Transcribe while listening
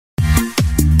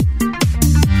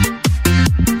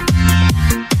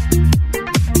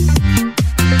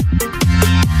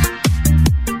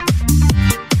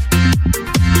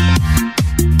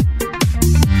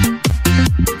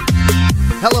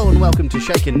to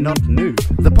Shaken Not Noob,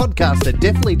 the podcast that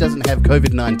definitely doesn't have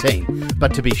COVID-19,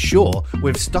 but to be sure,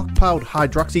 we've stockpiled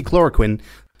hydroxychloroquine,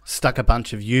 stuck a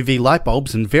bunch of UV light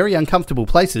bulbs in very uncomfortable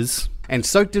places, and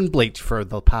soaked in bleach for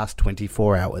the past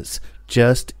 24 hours,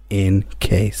 just in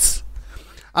case.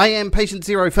 I am Patient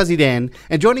Zero Fuzzy Dan,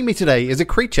 and joining me today is a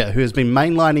creature who has been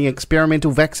mainlining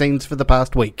experimental vaccines for the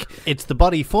past week. It's the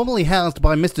body formerly housed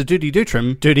by Mr. Doody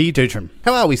Dootram. Doody Dootram.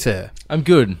 How are we, sir? I'm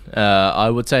good. I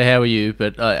would say how are you,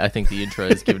 but I think the intro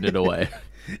has given it away.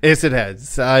 Yes, it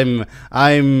has. I'm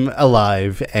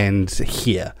alive and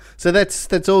here. So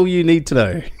that's all you need to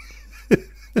know.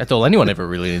 That's all anyone ever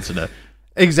really needs to know.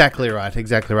 Exactly right.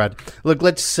 Look,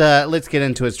 let's get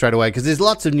into it straight away because there's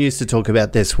lots of news to talk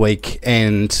about this week,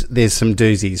 and there's some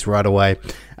doozies right away.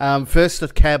 First, a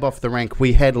cab off the rank.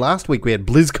 Last week we had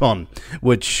BlizzCon,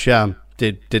 which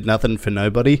did nothing for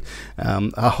nobody.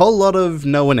 A whole lot of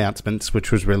no announcements,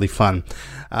 which was really fun.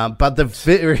 But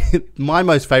my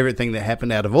most favorite thing that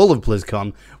happened out of all of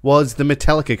BlizzCon was the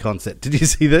Metallica concert. Did you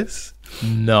see this?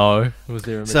 No. Was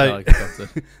there a Metallica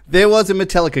concert? There was a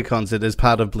Metallica concert as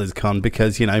part of BlizzCon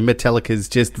because, Metallica's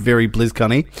just very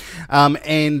BlizzCon-y.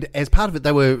 And as part of it,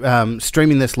 they were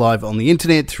streaming this live on the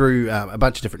internet through a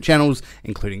bunch of different channels,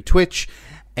 including Twitch.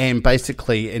 And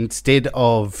basically, instead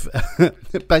of...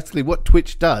 basically, what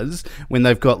Twitch does when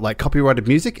they've got, copyrighted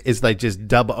music is they just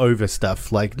dub over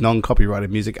stuff,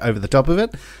 non-copyrighted music over the top of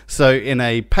it. So, in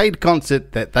a paid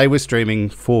concert that they were streaming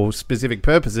for specific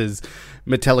purposes,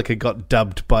 Metallica got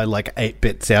dubbed by,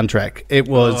 8-bit soundtrack. It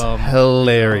was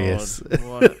hilarious.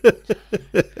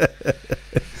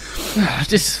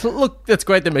 Just, look, that's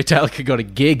great that Metallica got a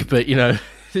gig, but,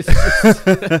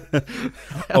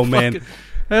 Oh, man.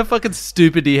 How fucking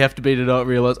stupid do you have to be to not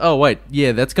realise, oh, wait,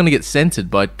 yeah, that's going to get censored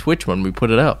by Twitch when we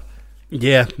put it up.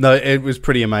 Yeah, no, it was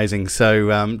pretty amazing.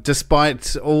 So,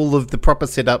 despite all of the proper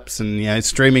setups and,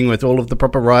 streaming with all of the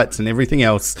proper rights and everything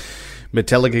else,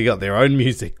 Metallica got their own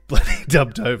music bloody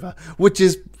dubbed over, which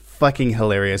is fucking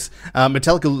hilarious.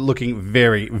 Metallica looking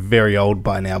very, very old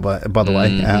by now, by the way.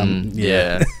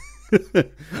 Yeah.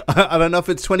 I don't know if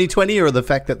it's 2020 or the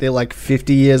fact that they're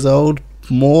 50 years old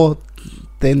more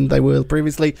than they were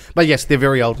previously, but yes, they're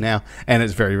very old now, and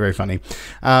it's very, very funny.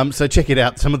 So check it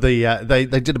out. Some of the they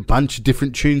did a bunch of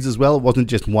different tunes as well. It wasn't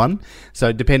just one.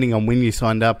 So depending on when you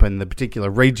signed up and the particular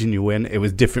region you were in, it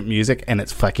was different music, and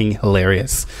it's fucking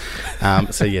hilarious.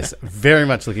 So yes, very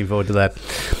much looking forward to that.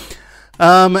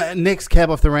 Next cab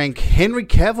off the rank, Henry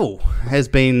Cavill has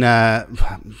been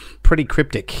pretty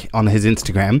cryptic on his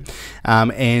Instagram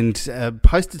and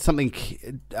posted something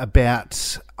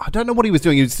about, I don't know what he was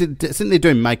doing. He was sitting there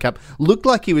doing makeup. Looked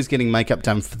like he was getting makeup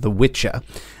done for The Witcher.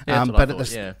 But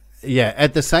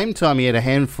at the same time, he had a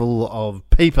handful of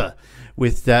paper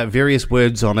with various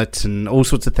words on it and all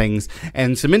sorts of things.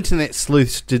 And some internet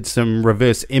sleuths did some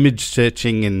reverse image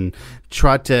searching and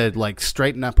tried to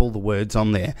straighten up all the words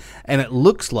on there. And it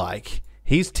looks like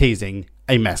he's teasing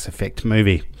a Mass Effect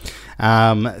movie.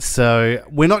 So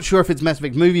we're not sure if it's Mass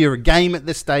Effect movie or a game at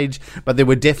this stage, but there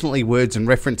were definitely words and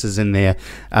references in there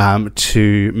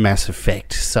to Mass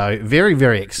Effect. So very,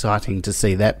 very exciting to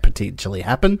see that potentially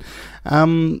happen.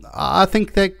 I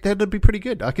think that'd be pretty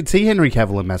good. I could see Henry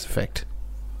Cavill in Mass Effect.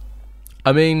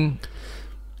 I mean,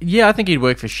 yeah, I think he'd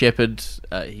work for Shepard.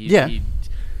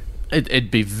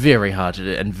 It'd be very hard to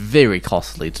do and very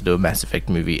costly to do a Mass Effect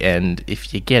movie, and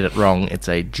if you get it wrong, it's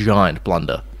a giant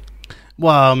blunder.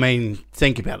 Well, I mean,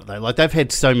 think about it, though. They've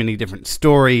had so many different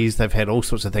stories. They've had all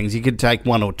sorts of things. You could take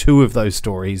one or two of those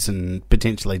stories and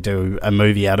potentially do a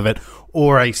movie out of it,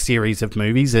 or a series of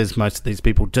movies, as most of these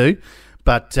people do.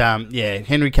 But,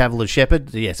 Henry Cavill as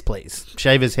Shepard, yes, please.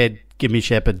 Shave his head, give me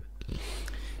Shepard.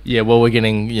 Yeah, well, we're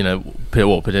getting,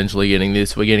 potentially getting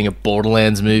this. We're getting a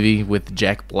Borderlands movie with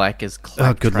Jack Black as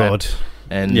Claptrap. Oh, good Lord.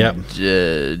 And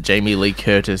Jamie Lee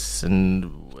Curtis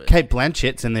and... Kate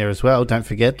Blanchett's in there as well, don't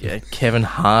forget. Yeah, Kevin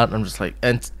Hart. I'm just and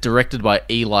it's directed by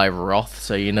Eli Roth,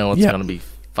 so it's going to be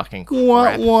fucking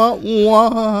crap.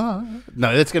 No,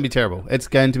 that's going to be terrible. It's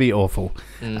going to be awful.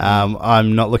 Mm-hmm.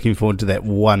 I'm not looking forward to that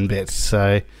one bit.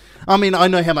 So, I mean, I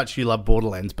know how much you love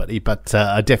Borderlands, buddy, but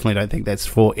I definitely don't think that's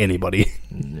for anybody.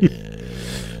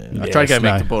 I tried to go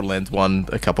back to Borderlands 1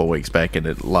 a couple of weeks back, and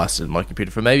it lasted my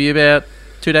computer for maybe about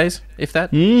 2 days, if that.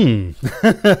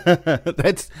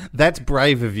 That's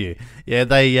brave of you. Yeah,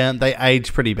 they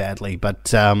age pretty badly, but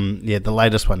the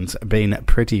latest one's been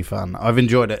pretty fun. I've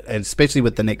enjoyed it, and especially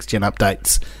with the next gen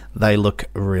updates, they look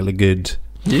really good.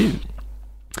 Yeah.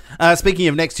 Speaking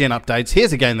of next gen updates,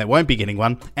 here's a game that won't be getting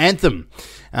one: Anthem.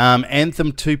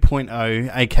 Anthem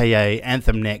 2.0, aka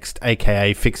Anthem Next,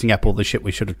 aka fixing up all the shit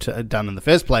we should have done in the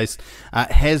first place,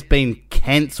 has been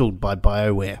cancelled by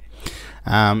BioWare.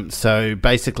 So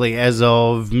basically, as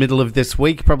of middle of this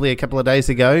week, probably a couple of days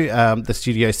ago, the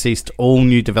studio ceased all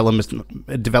new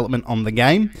development on the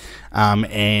game,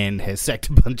 and has sacked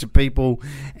a bunch of people,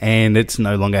 and it's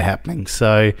no longer happening.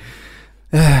 So,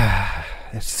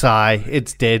 sigh,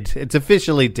 it's dead. It's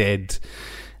officially dead.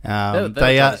 They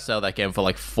tried to sell that game for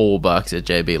like $4 at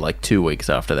JB like 2 weeks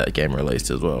after that game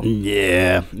released as well.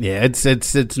 Yeah,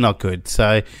 it's not good.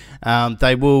 So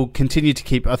they will continue to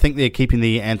keep. I think they're keeping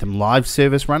the Anthem Live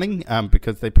service running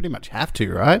because they pretty much have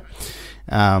to, right?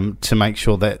 To make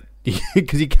sure that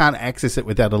because you can't access it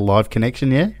without a live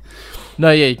connection. Yeah. No,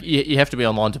 yeah, you have to be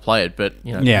online to play it. But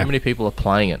how many people are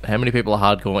playing it? How many people are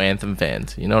hardcore Anthem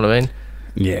fans? You know what I mean?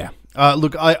 Yeah.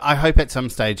 Look, I hope at some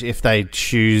stage, if they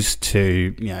choose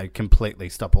to, completely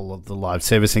stop all of the live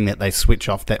servicing, that they switch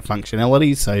off that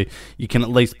functionality so you can at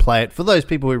least play it. For those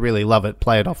people who really love it,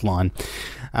 play it offline.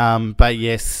 But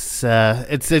yes,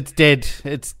 it's dead.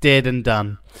 It's dead and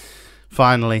done.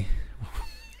 Finally,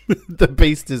 the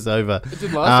beast is over. It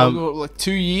did last like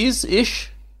 2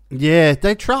 years-ish. Yeah,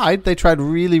 they tried. They tried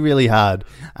really, really hard.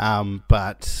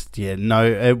 But, yeah, no,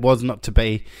 it was not to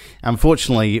be.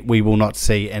 Unfortunately, we will not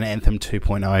see an Anthem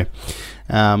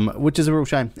 2.0, which is a real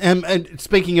shame. And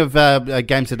speaking of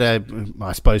games that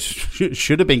I suppose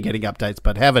should have been getting updates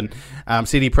but haven't,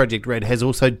 CD Projekt Red has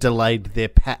also delayed their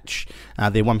patch,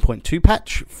 their 1.2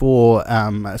 patch for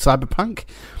Cyberpunk.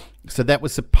 So that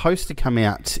was supposed to come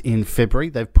out in February.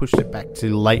 They've pushed it back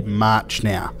to late March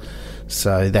now.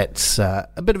 So that's a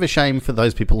bit of a shame for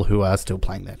those people who are still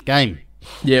playing that game.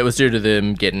 Yeah, it was due to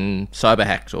them getting cyber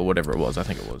hacked or whatever it was. I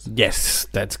think it was. Yes,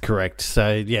 that's correct.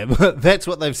 So, yeah, that's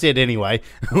what they've said anyway.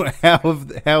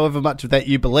 However much of that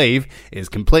you believe is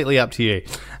completely up to you.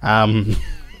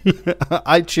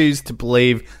 I choose to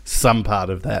believe some part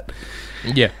of that.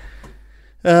 Yeah.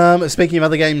 Speaking of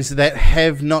other games that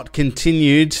have not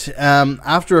continued,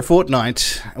 after a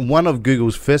fortnight, one of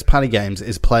Google's first-party games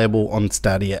is playable on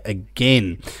Stadia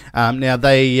again. Now,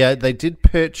 they did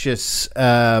purchase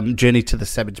Journey to the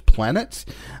Savage Planet.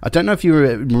 I don't know if you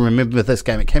remember this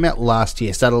game. It came out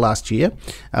started last year,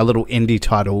 a little indie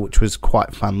title, which was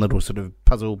quite fun, little sort of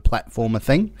puzzle platformer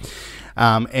thing.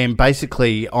 And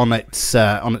basically, on its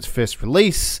first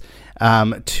release,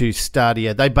 to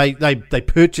Stadia, they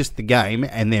purchased the game,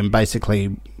 and then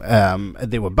basically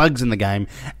there were bugs in the game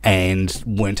and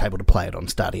weren't able to play it on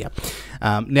Stadia.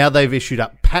 Now they've issued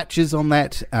up patches on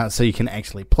that, so you can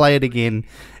actually play it again.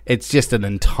 It's just an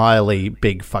entirely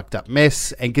big fucked up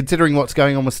mess, and considering what's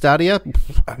going on with Stadia,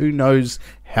 who knows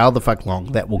how the fuck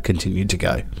long that will continue to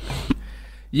go.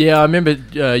 Yeah, I remember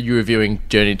you reviewing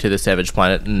Journey to the Savage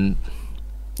Planet, and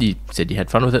you said you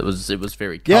had fun with it. It was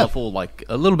very colourful, like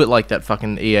a little bit like that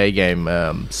fucking EA game,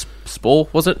 Spore,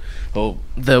 was it? Or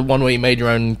the one where you made your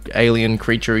own alien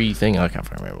creature-y thing. I can't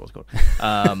remember what it's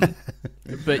called.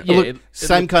 But yeah, look,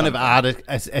 same kind of art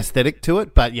aesthetic to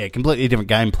it, but yeah, completely different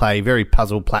gameplay. Very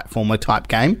puzzle platformer type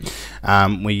game,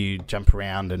 where you jump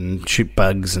around and shoot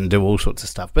bugs and do all sorts of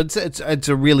stuff. But it's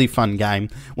a really fun game.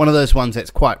 One of those ones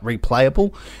that's quite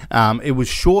replayable. It was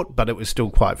short, but it was still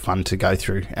quite fun to go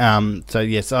through. So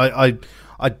yes,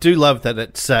 I do love that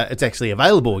it's actually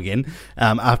available again.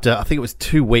 After I think it was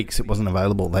 2 weeks, it wasn't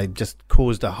available. They just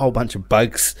caused a whole bunch of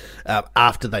bugs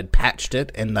after they'd patched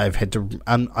it, and they've had to.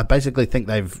 I basically think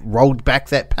they've rolled back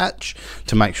that patch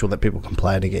to make sure that people can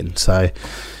play it again. So,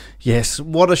 yes,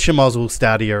 what a schmozzle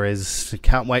Stadia is.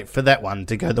 Can't wait for that one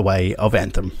to go the way of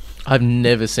Anthem. I've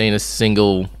never seen a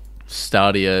single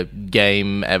Stadia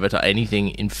game avatar, anything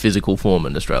in physical form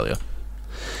in Australia.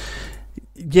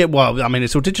 Yeah, well, I mean,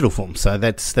 it's all digital form, so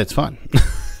that's fine.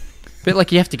 But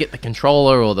like, you have to get the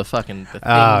controller or the fucking things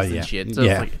and shit. So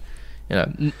it's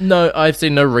like, no, I've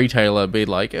seen no retailer be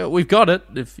like, "We've got it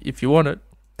if you want it."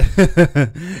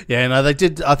 Yeah, no, they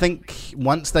did. I think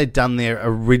once they'd done their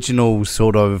original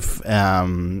sort of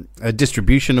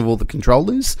distribution of all the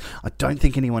controllers, I don't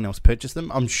think anyone else purchased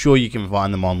them. I'm sure you can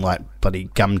find them on like bloody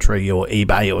Gumtree or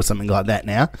eBay or something like that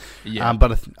now. Yeah.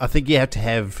 But I think you have to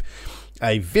have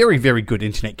a very, very good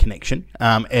internet connection,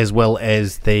 as well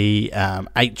as the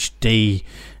HD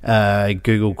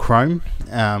Google Chrome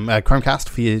Chromecast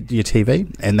for your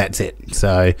TV, and that's it.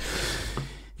 So,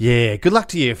 yeah, good luck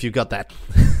to you if you've got that.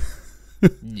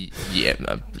 Yeah,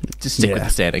 just stick with the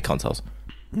standard consoles.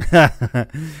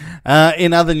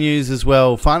 In other news as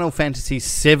well, Final Fantasy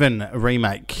VII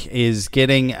Remake is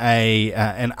getting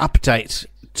an update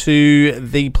to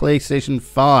the PlayStation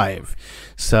 5.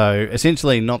 So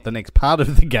essentially not the next part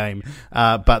of the game,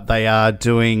 but they are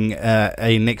doing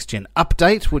a next-gen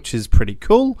update, which is pretty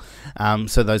cool.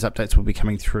 So those updates will be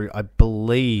coming through, I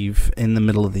believe, in the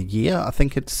middle of the year. I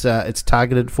think it's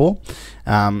targeted for.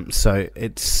 So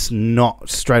it's not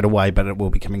straight away, but it will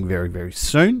be coming very, very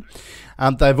soon.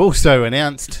 They've also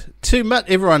announced, to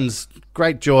everyone's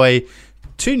great joy,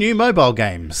 2 new mobile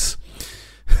games.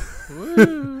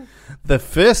 The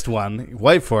first one,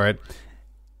 wait for it,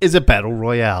 is a battle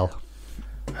royale.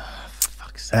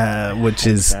 Fuck's sake. Which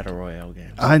is battle royale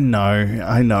games. I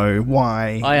know.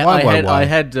 Why? I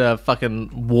had fucking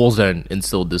Warzone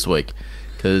installed this week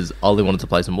because Ollie wanted to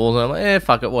play some Warzone. I'm like,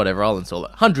 fuck it, whatever. I'll install it.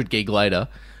 100 gig later,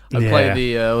 I played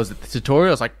the tutorial.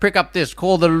 I was like, prick up this,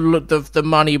 call the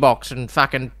money box, and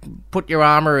fucking put your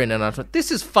armor in. And I was like,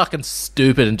 this is fucking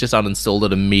stupid, and just uninstalled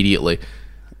it immediately.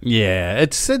 Yeah,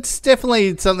 it's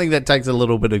definitely something that takes a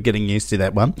little bit of getting used to,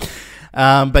 that one.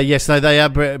 But yes, so they are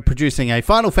producing a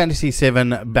Final Fantasy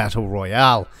VII Battle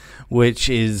Royale, which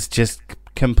is just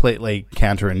completely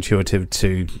counterintuitive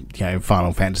to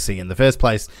Final Fantasy in the first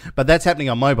place. But that's happening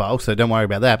on mobile, so don't worry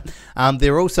about that.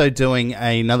 They're also doing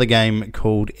another game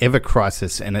called Ever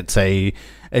Crisis, and it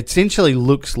essentially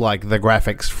looks like the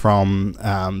graphics from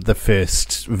the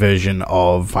first version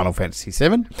of Final Fantasy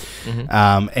VII.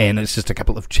 And it's just a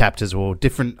couple of chapters or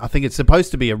different. I think it's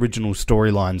supposed to be original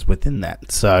storylines within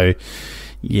that. So,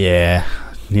 yeah,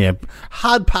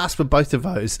 hard pass for both of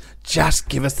those. Just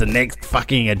give us the next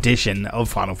fucking edition of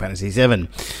Final Fantasy VII.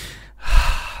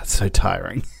 It's so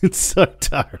tiring. It's so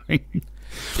tiring.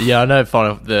 Yeah, I know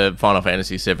the Final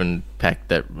Fantasy VII pack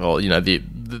the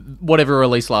whatever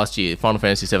released last year, Final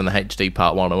Fantasy VII, the HD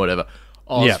Part 1 or whatever.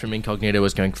 Oz from Incognito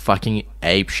was going fucking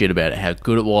ape shit about it, how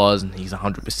good it was, and he's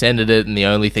 100%ed it, and the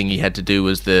only thing he had to do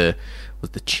was the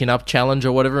chin-up challenge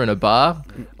or whatever in a bar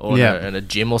or in a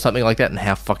gym or something like that, and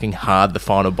how fucking hard the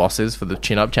final boss is for the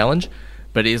chin-up challenge.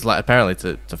 But it is apparently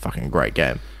it's a fucking great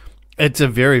game. It's a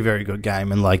very, very good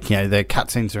game, and the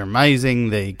cutscenes are amazing,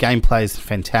 the gameplay is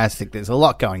fantastic, there's a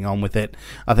lot going on with it.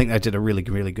 I think they did a really,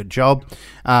 really good job.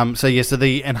 So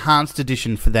the enhanced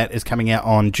edition for that is coming out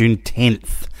on June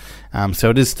 10th. So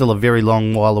it is still a very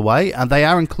long while away. They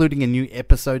are including a new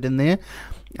episode in there.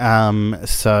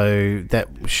 So that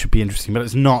should be interesting, but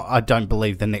it's not, I don't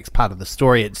believe, the next part of the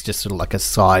story. It's just sort of like a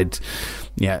side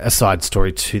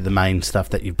story to the main stuff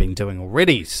that you've been doing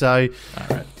already. So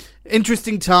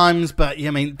interesting times, but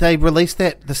they released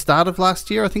that the start of last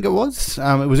year, I think it was.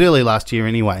 It was early last year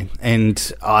anyway,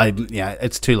 and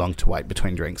it's too long to wait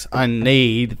between drinks. I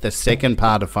need the second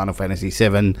part of Final Fantasy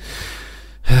VII.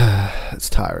 It's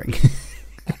tiring.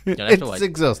 It's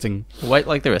exhausting. Wait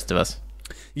like the rest of us.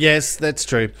 Yes, that's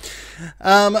true.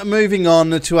 Moving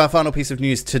on to our final piece of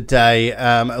news today,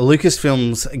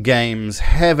 Lucasfilms Games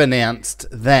have announced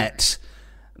that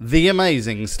the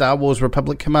amazing Star Wars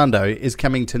Republic Commando is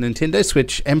coming to Nintendo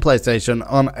Switch and PlayStation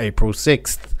on April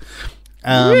 6th.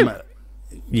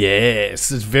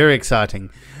 Yes, it's very exciting.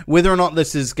 Whether or not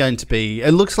this is going to be...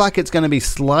 It looks like it's going to be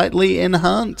slightly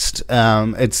enhanced. I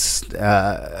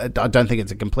don't think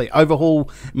it's a complete overhaul.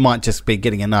 It might just be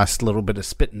getting a nice little bit of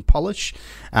spit and polish.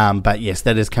 But yes,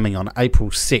 that is coming on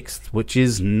April 6th, which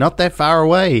is not that far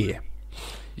away.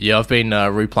 Yeah, I've been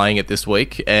replaying it this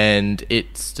week, and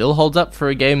it still holds up for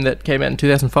a game that came out in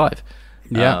 2005.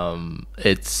 Yeah.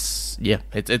 It's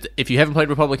if you haven't played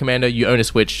Republic Commando, you own a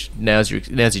Switch, now's your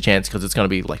chance, because it's going to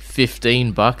be like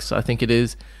 $15, I think it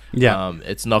is. Yeah.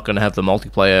 It's not going to have the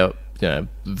multiplayer,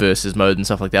 versus mode and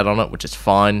stuff like that on it, which is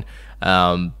fine.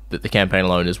 But the campaign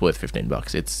alone is worth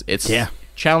 $15. It's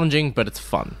challenging, but it's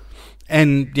fun.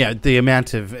 And the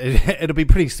amount of it'll be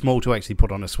pretty small to actually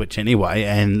put on a Switch anyway,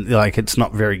 and it's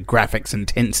not very graphics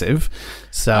intensive.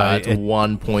 So it's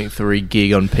 1.3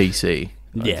 gig on PC.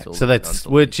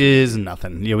 Which is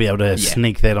nothing. You'll be able to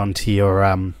sneak that onto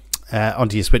your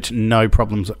Switch, no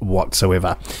problems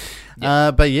whatsoever.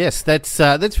 Yep. But yes, that's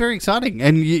very exciting.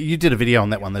 And you did a video on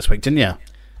that one this week, didn't you?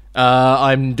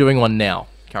 I'm doing one now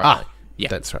currently. Yeah,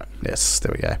 that's right. Yes,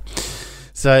 there we go.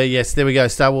 So, yes, there we go.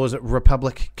 Star Wars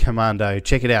Republic Commando.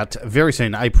 Check it out very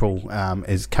soon. April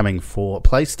is coming for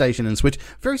PlayStation and Switch.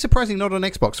 Very surprising, not on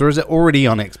Xbox. Or is it already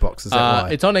on Xbox? Is that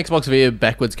right? It's on Xbox via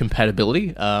backwards compatibility.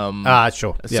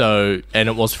 Sure. Yep. So, and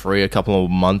it was free a couple of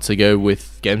months ago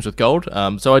with Games with Gold.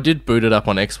 So I did boot it up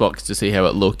on Xbox to see how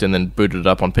it looked, and then booted it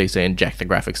up on PC and jacked the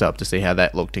graphics up to see how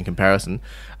that looked in comparison.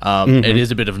 It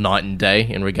is a bit of night and day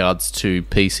in regards to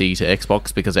PC to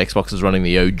Xbox, because Xbox is running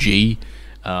the OG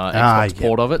Xbox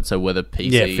port of it. So whether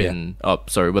PC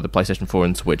fair. whether PlayStation 4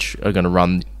 and Switch are going to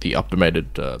run the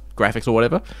updated graphics or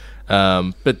whatever.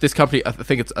 But this company, I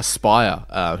think it's Aspire,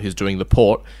 who's doing the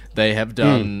port. They have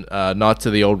done Knights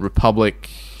of the Old Republic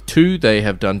 2. They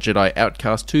have done Jedi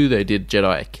Outcast 2. They did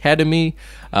Jedi Academy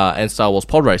and Star Wars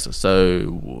Pod Racer.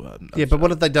 So but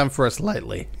what have they done for us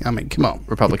lately? I mean, come on.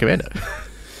 Republic Commando.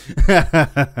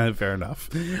 Fair enough.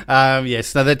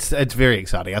 Yes, no, it's very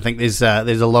exciting. I think there's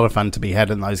a lot of fun to be had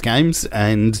in those games,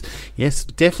 and yes,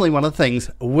 definitely one of the things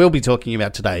we'll be talking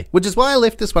about today, which is why I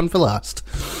left this one for last.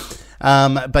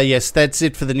 But yes, that's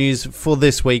it for the news for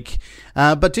this week.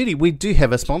 But Duty, we do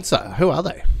have a sponsor. Who are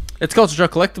they? It's Culture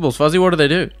Shock Collectibles. Fuzzy, what do they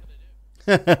do?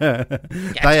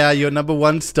 They are your number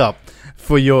one stop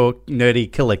for your nerdy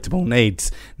collectible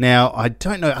needs. Now, I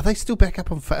don't know. Are they still back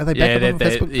up on? Are they back up on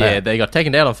Facebook? Yeah, they got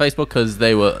taken down on Facebook because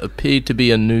they appeared to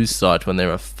be a news site when they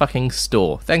were a fucking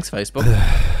store. Thanks, Facebook.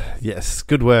 Yes,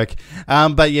 good work.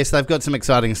 But yes, they've got some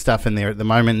exciting stuff in there at the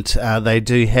moment. They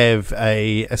do have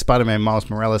a Spider-Man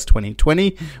Miles Morales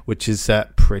 2020, which is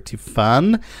pretty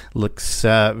fun. Looks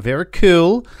very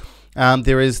cool.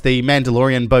 There is the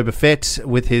Mandalorian Boba Fett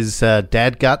with his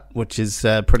dad gut, which is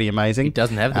pretty amazing. He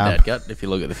doesn't have the dad gut, if you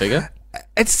look at the figure.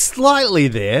 It's slightly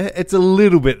there. It's a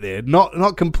little bit there.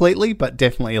 Not completely, but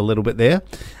definitely a little bit there.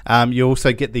 You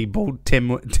also get the bald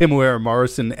Temuera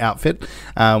Morrison outfit,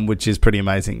 which is pretty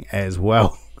amazing as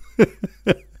well.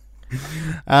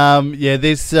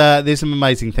 There's some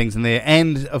amazing things in there.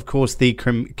 And, of course, the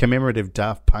commemorative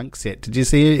Daft Punk set. Did you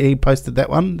see he posted that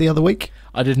one the other week?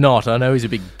 I did not. I know he's a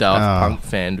big Daft Punk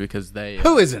fan because they...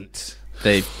 Who isn't?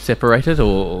 They separated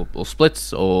or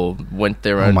splits or went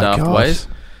their own daft ways.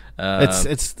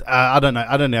 I don't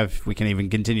know if we can even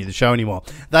continue the show anymore.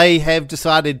 They have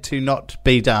decided to not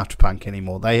be Daft Punk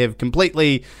anymore. They have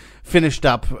completely finished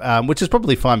up, which is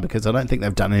probably fine because I don't think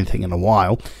they've done anything in a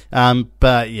while.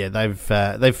 But yeah,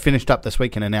 they've finished up this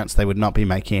week and announced they would not be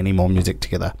making any more music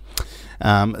together.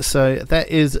 So that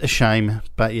is a shame.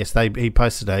 But yes, he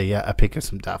posted a pic of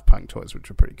some Daft Punk toys, which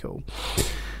are pretty cool.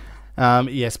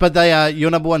 Yes, but they are your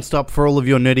number one stop for all of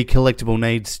your nerdy collectible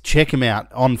needs. Check them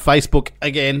out on Facebook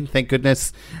again, thank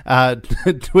goodness,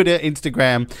 Twitter,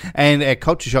 Instagram, and at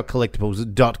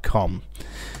cultureshockcollectibles.com.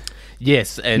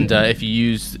 Yes, and if you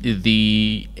use in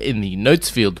the notes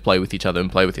field to play with each other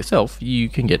and play with yourself, you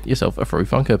can get yourself a free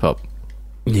Funko Pop.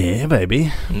 Yeah,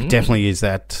 baby. Definitely use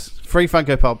that. Free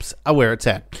Funko Pops are where it's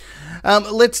at.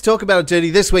 Let's talk about it, Dirty.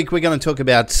 This week we're going to talk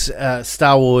about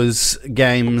Star Wars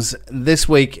games. This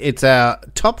week it's our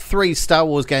top 3 Star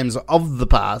Wars games of the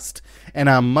past and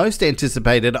our most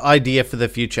anticipated idea for the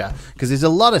future, because there's a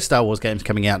lot of Star Wars games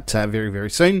coming out very, very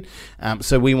soon.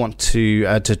 So we want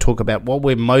to talk about what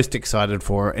we're most excited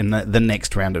for in the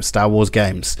next round of Star Wars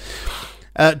games.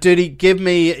 Dirty, give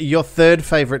me your third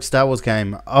favourite Star Wars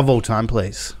game of all time,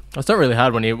 please. It's not really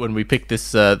hard when we pick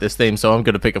this theme, so I'm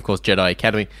going to pick, of course, Jedi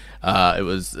Academy. It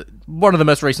was one of the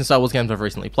most recent Star Wars games I've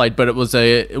recently played, but it was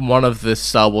one of the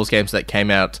Star Wars games that came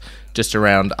out just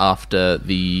around after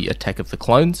the Attack of the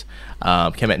Clones.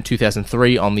 Came out in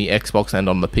 2003 on the Xbox and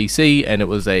on the PC, and it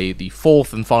was the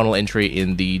fourth and final entry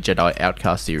in the Jedi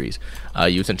Outcast series.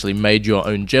 You essentially made your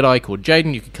own Jedi called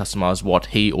Jaden. You could customize what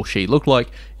he or she looked like.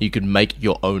 You could make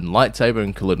your own lightsaber,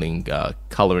 including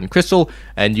color and crystal,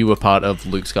 and you were part of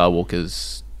Luke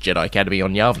Skywalker's Jedi Academy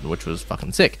on Yavin, which was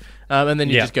fucking sick. And then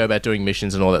you just go about doing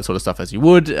missions and all that sort of stuff as you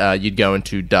would. You'd go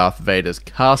into Darth Vader's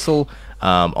castle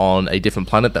on a different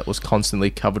planet that was constantly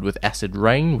covered with acid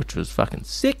rain, which was fucking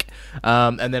sick.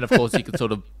 And then, of course, you could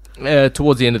sort of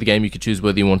towards the end of the game, you could choose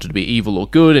whether you wanted to be evil or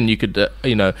good, and you could,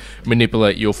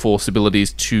 manipulate your Force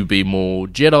abilities to be more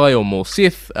Jedi or more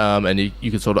Sith, and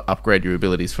you could sort of upgrade your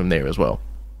abilities from there as well.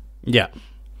 Yeah.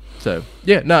 So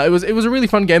yeah, no, it was a really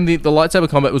fun game. The lightsaber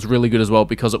combat was really good as well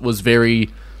because it was very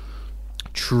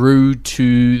true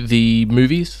to the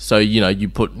movies. So you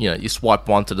swipe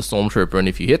once at a stormtrooper, and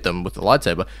if you hit them with the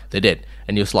lightsaber, they're dead.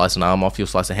 And you'll slice an arm off, you'll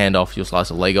slice a hand off, you'll slice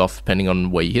a leg off, depending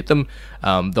on where you hit them.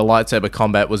 The lightsaber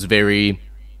combat was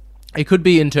it could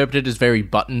be interpreted as very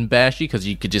button bashy, because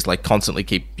you could just constantly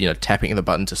keep tapping the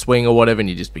button to swing or whatever, and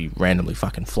you'd just be randomly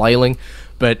fucking flailing.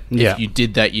 But if you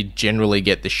did that, you'd generally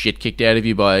get the shit kicked out of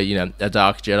you by a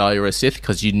Dark Jedi or a Sith,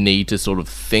 because you need to sort of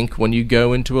think when you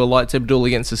go into a lightsaber duel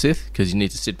against a Sith, because you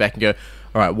need to sit back and go,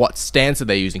 all right, what stance are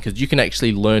they using? Because you can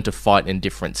actually learn to fight in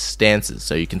different stances.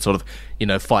 So you can sort of,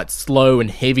 fight slow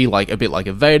and heavy, a bit like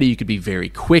a Vader. You could be very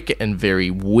quick and very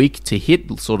weak to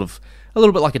hit, sort of a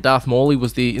little bit like a Darth Maul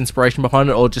was the inspiration behind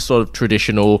it, or just sort of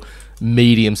traditional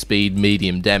medium speed,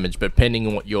 medium damage. But depending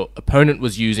on what your opponent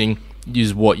was using,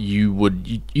 use what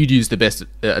you'd use the best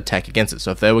attack against it. So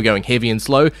if they were going heavy and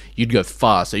slow, you'd go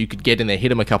fast. So you could get in there, hit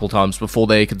them a couple times before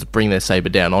they could bring their saber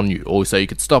down on you. Or so you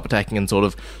could stop attacking and sort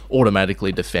of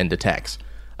automatically defend attacks.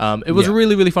 It was a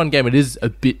really, really fun game. It is a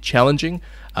bit challenging.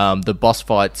 The boss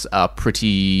fights are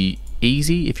pretty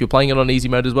easy if you're playing it on easy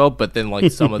mode as well. But then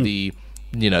like some of the,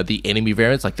 the enemy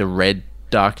variants, like the red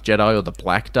Dark Jedi or the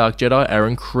black Dark Jedi, are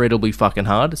incredibly fucking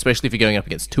hard, especially if you're going up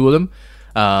against two of them.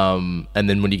 And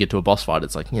then when you get to a boss fight,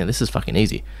 it's like, this is fucking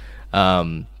easy.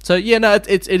 It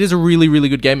is a really, really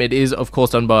good game. It is, of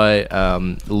course, done by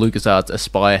LucasArts.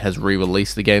 Aspyr has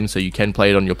re-released the game, so you can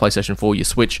play it on your PlayStation 4, your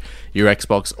Switch, your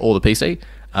Xbox, or the PC,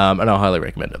 and I highly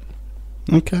recommend it.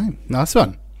 Okay, nice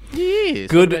one. Yes.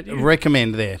 Good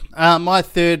recommend there. My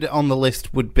third on the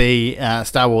list would be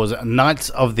Star Wars Knights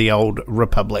of the Old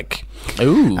Republic.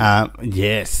 Ooh.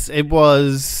 Yes, it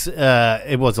was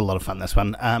a lot of fun, this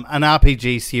one. An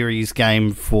RPG series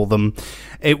game for them.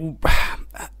 I don't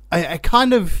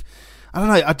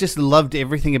know, I just loved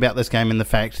everything about this game, and the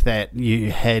fact that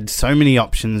you had so many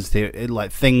options there,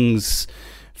 things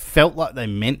felt like they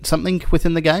meant something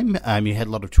within the game. You had a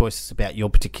lot of choices about your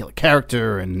particular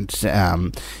character and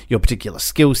your particular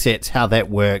skill sets, how that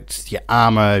worked, your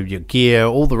armor, your gear,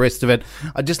 all the rest of it.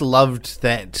 I just loved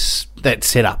that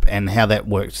setup and how that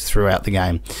worked throughout the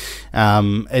game.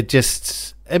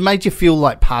 It made you feel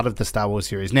like part of the Star Wars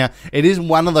series. Now, it is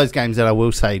one of those games that I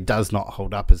will say does not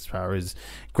hold up as far as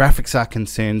graphics are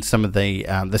concerned. Some of the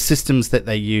systems that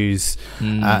they use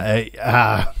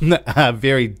are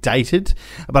very dated,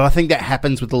 but I think that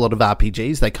happens with a lot of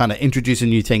RPGs. They kind of introduce a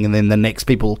new thing, and then the next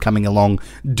people coming along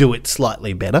do it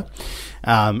slightly better.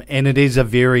 And it is a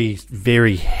very,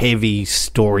 very heavy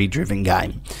story-driven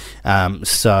game.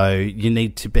 So you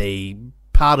need to be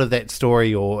part of that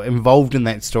story or involved in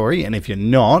that story, and if you're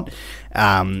not,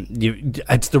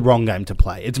 it's the wrong game to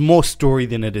play. It's more story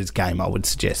than it is game, I would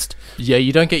suggest. Yeah,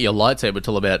 you don't get your lightsaber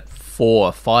till about 4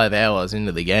 or 5 hours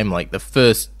into the game. Like the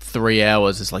first 3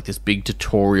 hours is like this big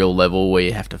tutorial level where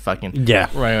you have to fucking run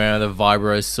around with a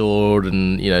vibro sword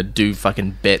and do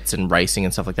fucking bets and racing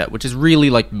and stuff like that, which is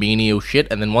really like menial shit.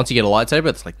 And then once you get a lightsaber,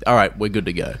 it's like, all right, we're good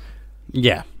to go.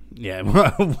 Yeah,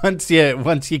 once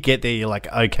you get there, you're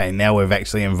like, okay, now we've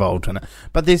actually involved in it.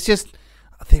 But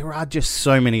there are just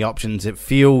so many options. It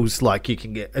feels like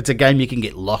it's a game you can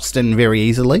get lost in very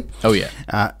easily. Oh yeah.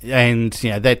 And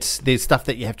there's stuff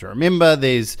that you have to remember.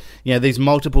 There's these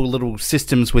multiple little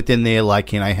systems within there,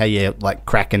 like how you like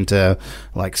crack into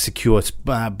like secure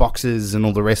boxes and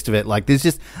all the rest of it. Like there's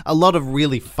just a lot of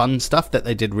really fun stuff that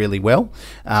they did really well.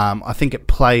 I think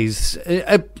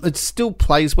it still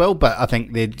plays well, but I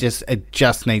think it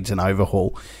just needs an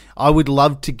overhaul. I would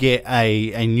love to get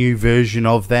a new version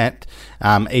of that,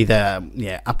 either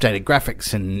updated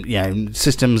graphics and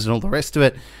systems and all the rest of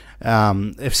it.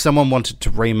 If someone wanted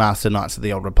to remaster Knights of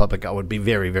the Old Republic, I would be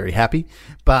very, very happy.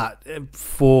 But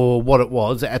for what it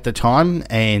was at the time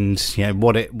and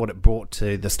what it brought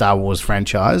to the Star Wars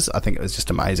franchise, I think it was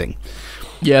just amazing.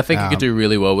 Yeah, I think it could do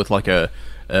really well with like a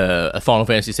Final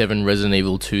Fantasy VII Resident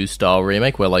Evil 2 style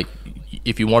remake, where like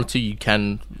if you want to, you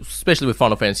can, especially with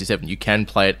Final Fantasy VII, you can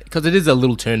play it, because it is a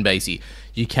little turn-basy.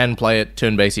 You can play it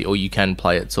turn-basy, or you can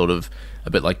play it sort of a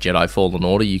bit like Jedi Fallen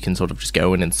Order. You can sort of just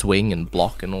go in and swing and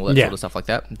block and all that sort of stuff like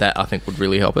that. That, I think, would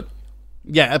really help it.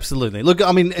 Yeah, absolutely. Look,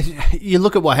 I mean, you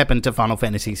look at what happened to Final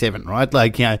Fantasy VII, right?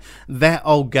 Like, that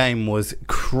old game was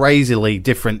crazily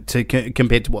different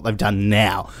compared to what they've done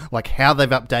now. Like, how they've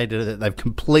updated it, they've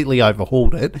completely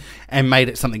overhauled it and made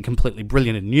it something completely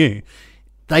brilliant and new.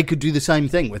 They could do the same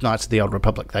thing with Knights of the Old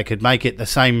Republic. They could make it the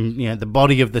same, the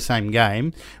body of the same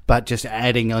game, but just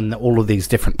adding on all of these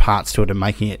different parts to it and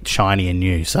making it shiny and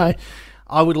new. So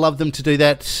I would love them to do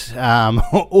that,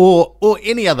 or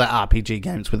any other RPG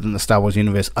games within the Star Wars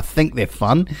universe. I think they're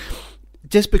fun,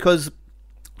 just because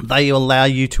they allow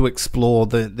you to explore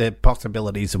the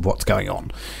possibilities of what's going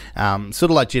on.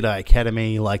 Sort of like Jedi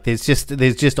Academy, like there's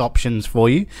just options for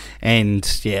you, and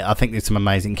I think there's some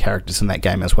amazing characters in that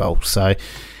game as well. So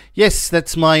yes,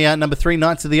 that's my number 3,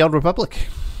 Knights of the Old Republic.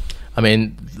 I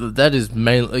mean, that is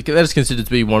considered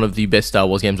to be one of the best Star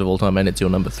Wars games of all time, and it's your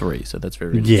number 3, so that's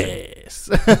very interesting. Yes.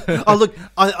 Oh, look,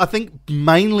 I think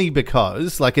mainly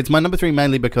because, it's my number 3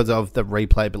 mainly because of the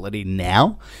replayability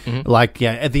now.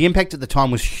 Mm-hmm. The impact at the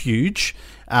time was huge.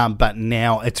 but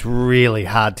now it's really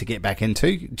hard to get back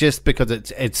into just because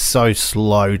it's so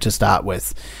slow to start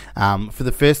with. For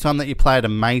the first time that you play it,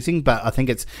 amazing, but I think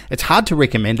it's hard to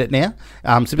recommend it now,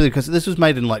 simply because this was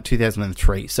made in like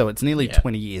 2003, so it's nearly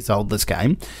 20 years old, this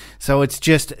game. So it's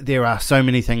just, there are so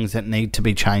many things that need to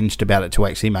be changed about it to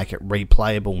actually make it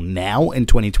replayable now in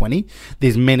 2020.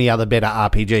 There's many other better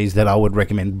RPGs that I would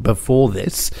recommend before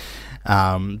this,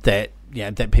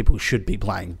 that people should be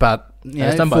playing. But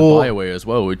it's done by BioWare as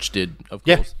well, which did, of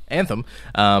course, Anthem,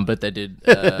 but they did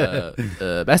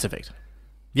Mass Effect.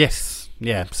 Yes,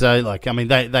 yeah. So, like, I mean,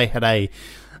 they had a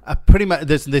pretty much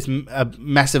this a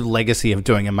massive legacy of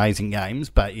doing amazing games.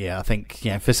 But yeah, I think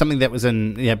for something that was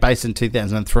based in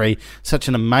 2003, such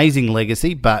an amazing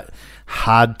legacy, but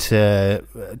hard to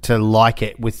like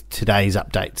it with today's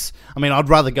updates. I mean, I'd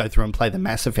rather go through and play the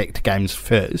Mass Effect games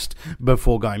first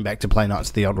before going back to play Knights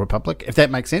of the Old Republic, if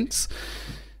that makes sense,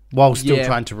 while still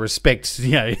trying to respect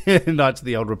Knights of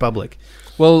the Old Republic.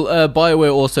 Well,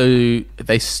 BioWare also,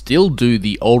 they still do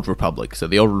the Old Republic. So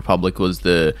the Old Republic was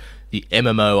the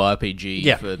MMO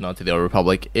RPG for Knights of the Old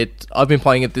Republic. I've been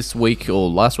playing it this week or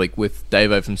last week with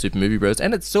Davo from Super Movie Bros,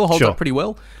 and it still holds up pretty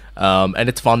well. And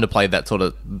it's fun to play that sort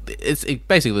of. It's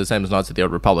basically the same as Knights of the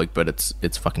Old Republic, but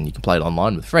it's fucking. You can play it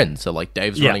online with friends. So like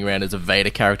Dave's running around as a Vader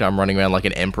character, I'm running around like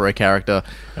an Emperor character,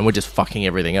 and we're just fucking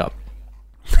everything up.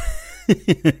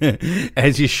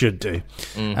 As you should do.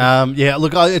 Mm-hmm.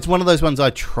 Look, it's one of those ones I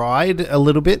tried a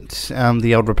little bit,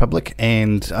 the Old Republic,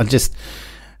 and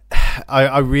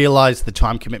I realised the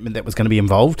time commitment that was going to be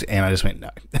involved, and I just went, no,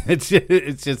 it's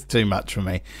just too much for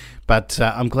me. But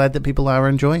I'm glad that people are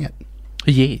enjoying it.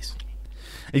 Yes,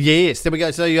 there we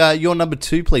go. So your number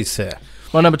 2, please, sir.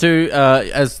 My number 2,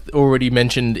 as already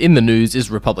mentioned in the news, is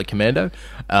Republic Commando.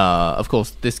 Of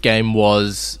course, this game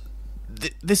was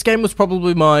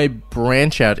probably my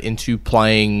branch out into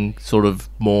playing sort of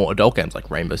more adult games like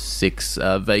Rainbow Six,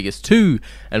 Vegas 2,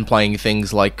 and playing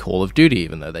things like Call of Duty,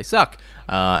 even though they suck,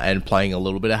 and playing a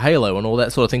little bit of Halo and all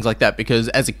that sort of things like that, because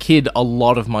as a kid, a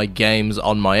lot of my games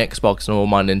on my Xbox or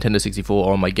my Nintendo 64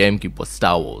 or on my GameCube was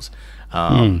Star Wars.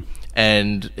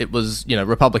 And it was,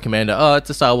 Republic Commando, it's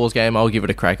a Star Wars game, I'll give it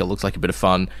a crack, it looks like a bit of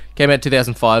fun. Came out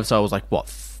 2005, so I was like,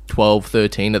 12,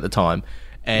 13 at the time.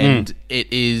 And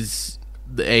it is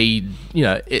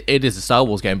it is a Star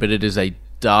Wars game, but it is a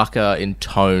darker in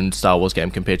tone Star Wars game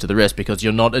compared to the rest, because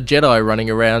you're not a Jedi running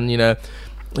around,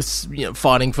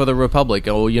 fighting for the Republic,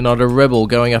 or you're not a rebel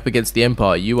going up against the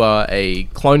Empire. You are a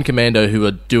clone commando who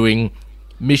are doing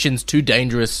missions too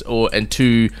dangerous and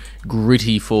too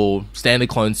gritty for standard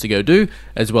clones to go do,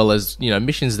 as well as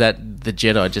missions that the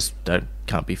Jedi just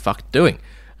can't be fucked doing,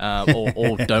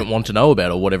 or don't want to know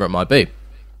about, or whatever it might be.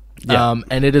 And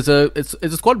it's a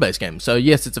squad-based game. So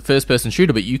yes, it's a first-person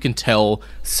shooter, but you can tell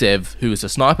Sev, who is a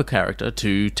sniper character,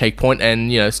 to take point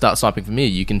and start sniping from here.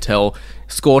 You can tell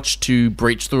Scorch to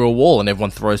breach through a wall, and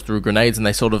everyone throws through grenades, and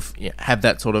they sort of have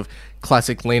that sort of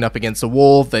classic lean up against a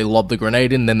wall. They lob the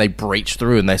grenade in, then they breach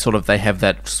through, and they have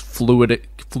that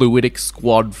fluidic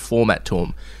squad format to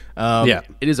them.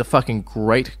 It is a fucking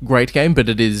great game, but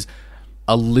it is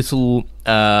a little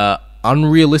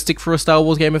unrealistic for a Star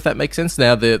Wars game, if that makes sense.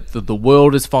 Now the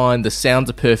world is fine, the sounds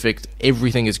are perfect,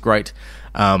 everything is great,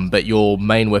 but your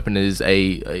main weapon is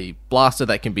a blaster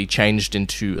that can be changed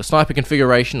into a sniper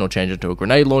configuration or changed into a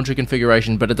grenade launcher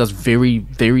configuration, but it does very,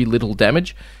 very little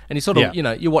damage. And you sort of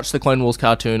you watch the Clone Wars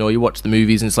cartoon or you watch the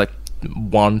movies, and it's like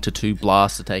 1 to 2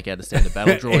 blasts to take out a standard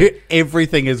battle droid.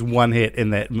 Everything is one hit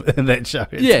in that show.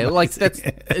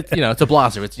 It's a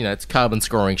blaster. It's carbon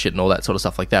scoring shit and all that sort of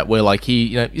stuff like that. Where like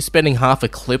you're spending half a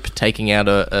clip taking out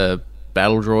a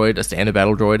battle droid, a standard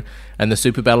battle droid, and the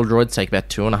super battle droids take about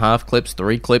 2.5 clips,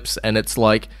 3 clips, and it's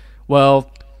like, well,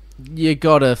 you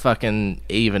gotta fucking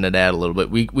even it out a little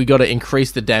bit. We gotta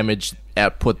increase the damage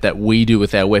output that we do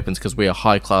with our weapons because we are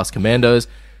high class commandos.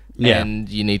 And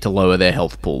you need to lower their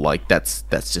health pool. Like that's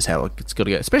just how it's got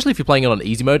to go. Especially if you're playing it on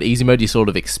easy mode. Easy mode, you sort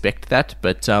of expect that,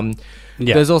 but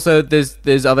there's also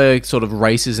there's other sort of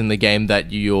races in the game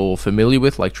that you're familiar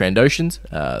with, like Trandoshans,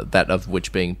 that of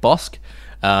which being Bosk.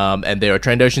 And there are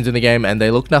Trandoshans in the game, and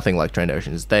they look nothing like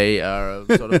Trandoshans. They are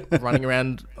sort of running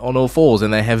around on all fours,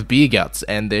 and they have beer guts,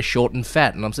 and they're short and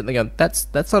fat. And I'm sitting there going, that's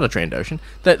not a Trandoshan.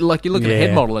 That, like, you look at a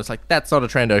head model, and it's like, that's not a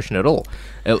Trandoshan at all.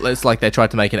 It's like they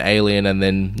tried to make an alien, and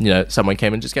then someone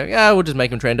came and just go, we'll just make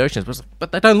them Trandoshans.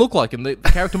 But they don't look like them. The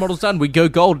character model's done. We go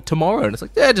gold tomorrow, and it's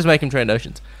like, just make them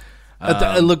Trandoshans.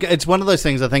 Look, it's one of those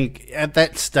things. I think at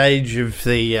that stage of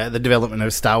the development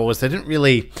of Star Wars, they didn't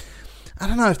really. I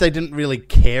don't know if they didn't really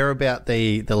care about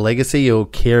the legacy or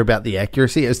care about the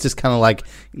accuracy. It was just kind of like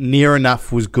near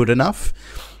enough was good enough.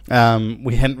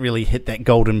 We hadn't really hit that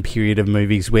golden period of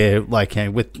movies where, like,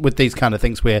 with these kind of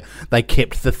things where they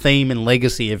kept the theme and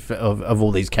legacy of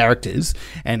all these characters,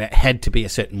 and it had to be a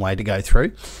certain way to go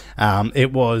through.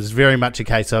 It was very much a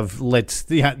case of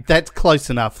that's close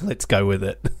enough. Let's go with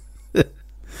it.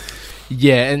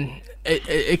 Yeah, and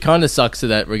it kind of sucks to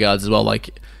that regards as well.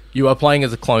 Like, you are playing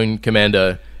as a clone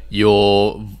commander.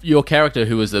 Your character,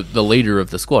 who is the leader of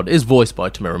the squad, is voiced by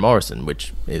Tamara Morrison,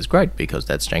 which is great because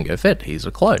that's Jango Fett. He's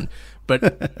a clone.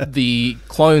 But the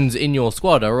clones in your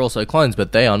squad are also clones,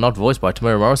 but they are not voiced by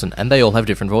Tamara Morrison, and they all have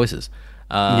different voices.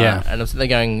 And I'm sitting there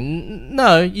going,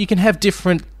 no, you can have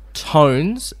different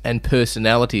tones and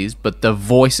personalities, but the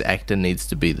voice actor needs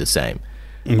to be the same.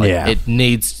 It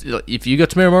needs. If you got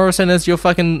Tamara Morrison as your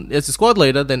as a squad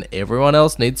leader, then everyone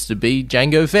else needs to be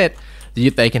Jango Fett.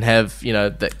 They can have,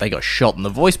 they got shot in the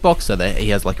voice box, so he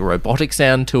has like a robotic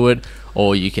sound to it,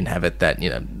 or you can have it that,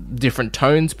 different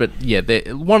tones. But yeah,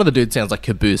 one of the dudes sounds like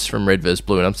Caboose from Red vs.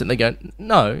 Blue, and I'm sitting there going,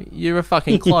 no, you're a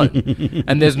fucking clone.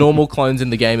 And there's normal clones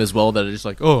in the game as well that are just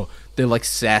like, oh, they're like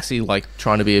sassy, like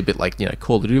trying to be a bit like,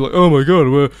 Call of Duty, like, oh my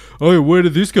god, where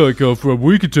did this guy come from?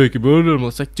 We could take him on. And I'm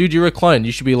like, dude, you're a clone.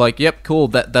 You should be like, yep, cool,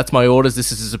 that's my orders.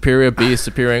 This is a superior, be a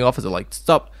superior officer. Like,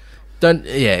 stop. Don't,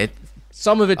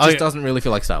 some of it just doesn't really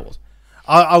feel like Star Wars.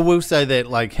 I will say that,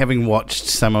 like, having watched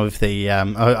some of the...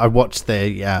 I watched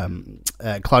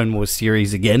the Clone Wars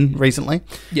series again recently.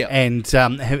 Yeah. And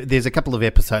there's a couple of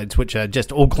episodes which are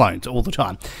just all clones all the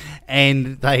time.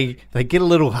 And they get a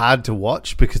little hard to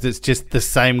watch because it's just the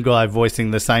same guy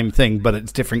voicing the same thing, but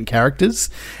it's different characters.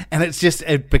 And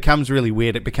it becomes really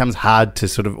weird. It becomes hard to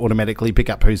sort of automatically pick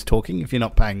up who's talking if you're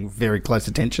not paying very close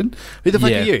attention. Who the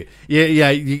fuck are you? Yeah,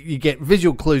 you get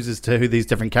visual clues as to who these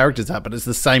different characters are, but it's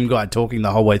the same guy talking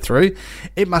the whole way through.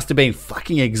 It must have been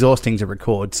fucking exhausting to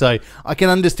record. So I can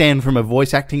understand from a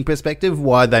voice acting perspective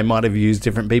why they might have used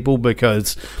different people,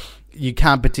 because you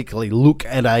can't particularly look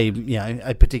at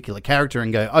a particular character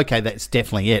and go, okay, that's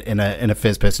definitely it in a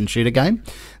first person shooter game.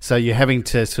 So you're having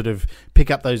to sort of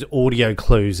pick up those audio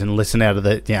clues and listen out of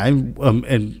the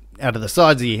and out of the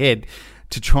sides of your head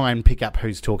to try and pick up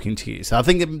who's talking to you. So I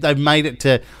think they've made it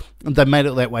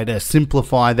that way to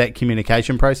simplify that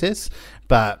communication process.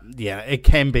 But yeah, it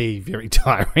can be very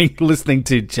tiring listening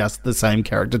to just the same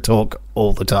character talk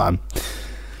all the time.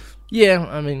 Yeah,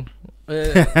 I mean,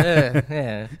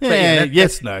 yeah.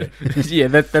 Yes, no. Yeah,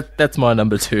 that's my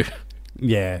number 2.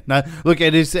 Yeah, no. Look,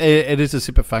 it is a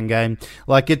super fun game.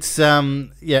 Like, it's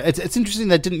interesting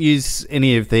they didn't use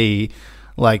any of the.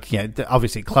 Like,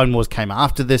 obviously Clone Wars came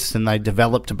after this, and they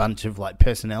developed a bunch of like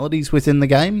personalities within the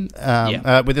game,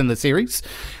 within the series.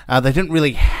 They didn't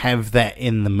really have that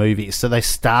in the movies, so they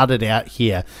started out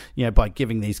here, by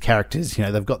giving these characters,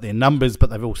 they've got their numbers, but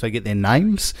they've also got their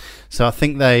names. So I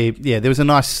think there was a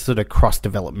nice sort of cross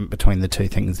development between the two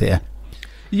things there.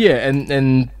 Yeah,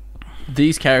 and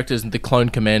these characters and the clone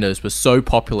commandos were so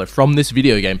popular from this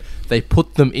video game, they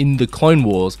put them in the Clone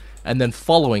Wars. And then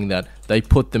following that, they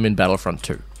put them in Battlefront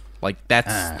 2. Like,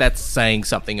 that's saying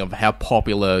something of how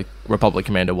popular Republic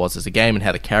Commando was as a game and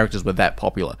how the characters were that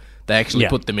popular. They actually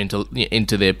put them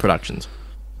into their productions.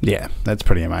 Yeah, that's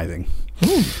pretty amazing.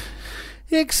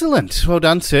 Excellent. Well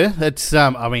done, sir. It's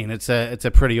it's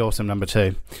a pretty awesome number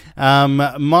 2.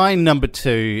 My number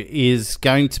 2 is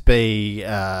going to be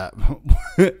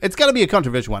it's going to be a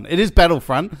controversial one. It is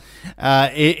Battlefront.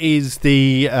 It is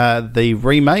the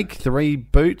remake, the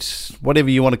reboot, whatever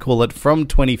you want to call it, from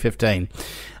 2015.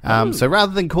 So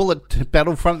rather than call it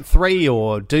Battlefront 3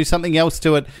 or do something else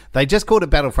to it, they just called it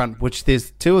Battlefront, which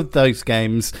there's 2 of those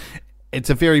games. It's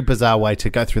a very bizarre way to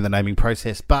go through the naming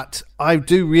process, but I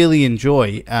do really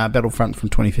enjoy Battlefront from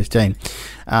 2015.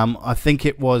 I think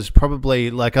it was probably,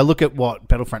 like, I look at what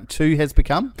Battlefront 2 has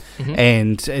become,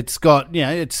 and it's got,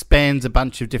 it spans a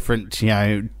bunch of different,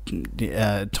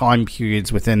 time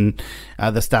periods within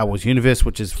the Star Wars universe,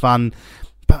 which is fun.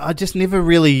 But I just never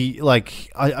really,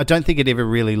 I don't think it ever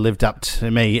really lived up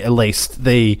to me, at least,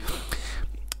 the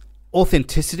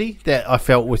authenticity that I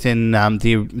felt within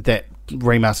that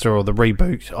remaster or the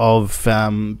reboot of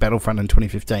Battlefront in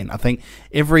 2015. I think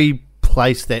every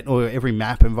place or every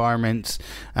map environment,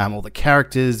 all the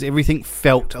characters, everything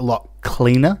felt a lot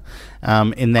cleaner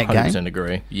in that 100% game. 100%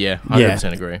 agree. Yeah,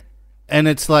 100% agree. And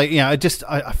it's like, I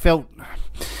felt...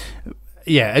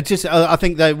 Yeah, it's just... I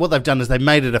think what they've done is they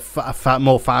made it a far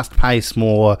more fast-paced,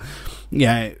 more...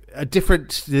 a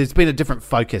different... There's been a different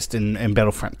focus in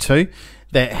Battlefront 2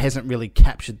 that hasn't really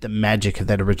captured the magic of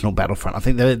that original Battlefront. I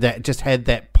think that just had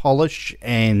that polish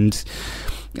and,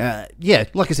 like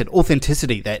I said,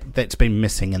 authenticity that's been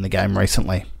missing in the game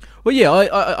recently. Well, yeah,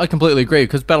 I completely agree,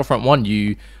 because Battlefront 1,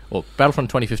 Battlefront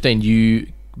 2015, you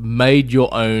made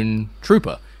your own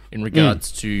trooper in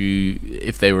regards to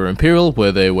if they were Imperial,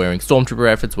 were they wearing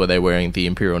Stormtrooper outfits, were they wearing the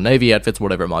Imperial Navy outfits,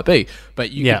 whatever it might be.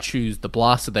 But you could choose the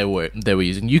blaster they were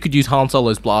using. You could use Han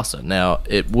Solo's blaster. Now,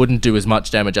 it wouldn't do as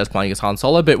much damage as playing as Han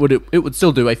Solo, but it would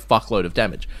still do a fuckload of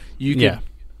damage.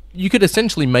 You could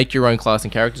essentially make your own class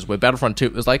and characters, where Battlefront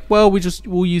 2 was like, well,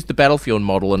 we'll use the Battlefield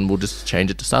model and we'll just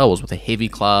change it to Star Wars with a heavy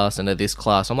class and a this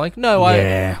class. I'm like, no,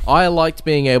 I liked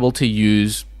being able to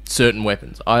use certain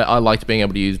weapons. I liked being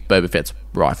able to use Boba Fett's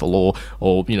rifle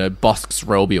or Bosk's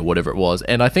Relby or whatever it was.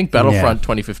 And I think Battlefront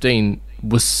 2015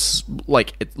 was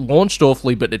like, it launched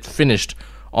awfully, but it finished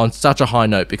on such a high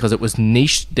note because it was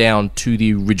niched down to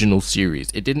the original series.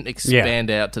 It didn't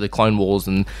expand out to the Clone Wars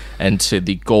and to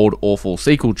the god-awful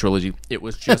sequel trilogy. It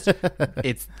was just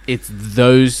it's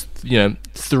those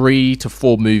 3 to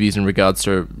 4 movies in regards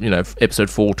to Episode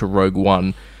 4 to Rogue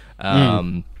One.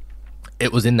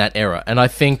 It was in that era, and I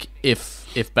think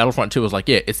if Battlefront 2 was like,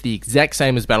 it's the exact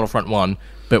same as Battlefront 1,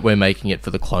 but we're making it for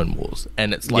the Clone Wars,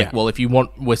 and it's like, well, if you want,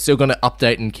 we're still going to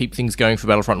update and keep things going for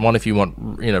Battlefront 1. If you want,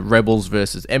 Rebels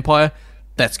versus Empire,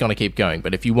 that's going to keep going.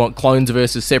 But if you want clones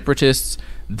versus Separatists,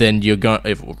 then you're going.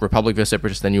 If Republic versus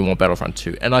Separatists, then you want Battlefront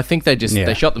 2. And I think they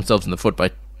shot themselves in the foot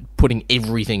by putting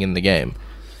everything in the game.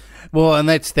 Well, and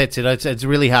that's it. It's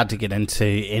really hard to get into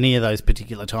any of those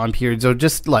particular time periods or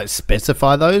just like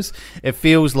specify those. It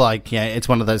feels like it's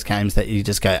one of those games that you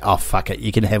just go, oh fuck it,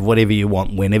 you can have whatever you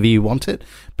want whenever you want it,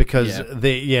 because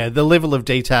the level of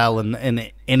detail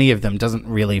in any of them doesn't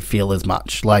really feel as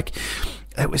much. Like,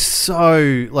 it was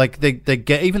so like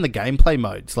even the gameplay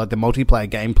modes, like the multiplayer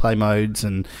gameplay modes,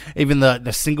 and even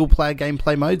the single player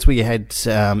gameplay modes where you had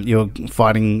you're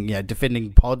fighting,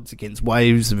 defending pods against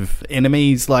waves of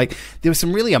enemies. Like, there were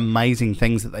some really amazing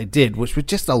things that they did, which were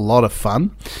just a lot of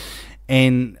fun.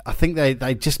 And I think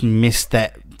they just missed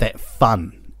that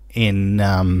fun in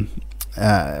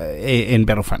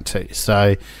Battlefront 2.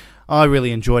 So I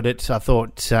really enjoyed it. I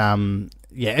thought.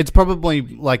 It's probably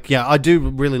like, I do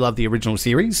really love the original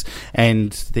series,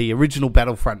 and the original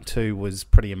Battlefront 2 was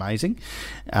pretty amazing.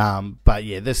 But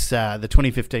this the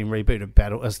 2015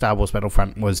 reboot of Star Wars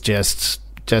Battlefront was just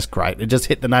great. It just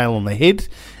hit the nail on the head,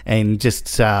 and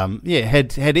just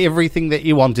had everything that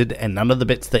you wanted and none of the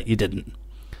bits that you didn't.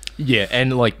 Yeah,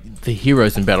 and like the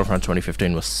heroes in Battlefront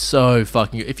 2015 were so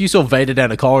fucking. If you saw Vader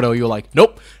down a corridor, you were like,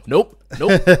 nope.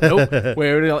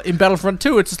 Where in Battlefront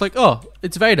 2, it's just like, oh,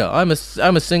 it's Vader. I'm a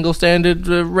single standard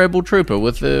rebel trooper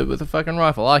with a fucking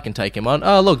rifle. I can take him on.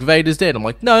 Oh, look, Vader's dead. I'm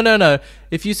like, no.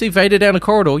 If you see Vader down a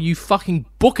corridor, you fucking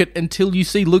book it until you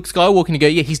see Luke Skywalker and you go,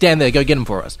 yeah, he's down there. Go get him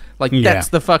for us. Like, that's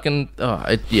the fucking.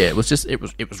 It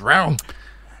was wrong.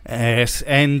 Yes,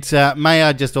 and may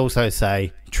I just also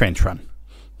say, trench run.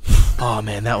 Oh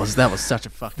man, that was such a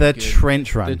fucking good.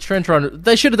 Trench run. The trench run.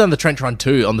 They should have done the trench run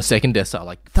too on the second Death Star.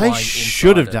 Like, they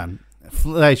should have done.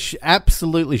 They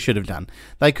absolutely should have done.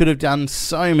 They could have done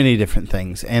so many different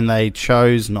things, and they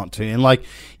chose not to. And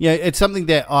it's something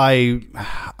that I'm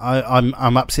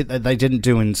upset that they didn't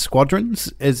do in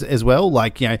Squadrons as well.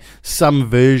 Like, some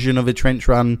version of a trench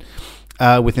run.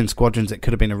 Within Squadrons, it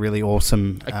could have been a really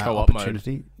awesome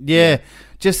opportunity. Yeah,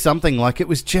 just something like it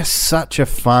was just such a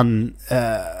fun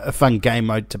game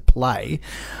mode to play.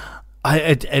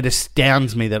 It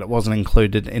astounds me that it wasn't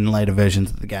included in later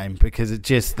versions of the game, because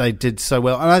they did so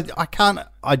well. And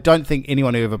I don't think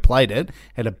anyone who ever played it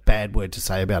had a bad word to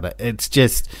say about it. It's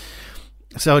just.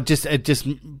 So it just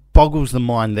boggles the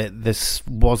mind that this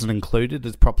wasn't included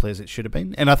as properly as it should have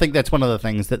been. And I think that's one of the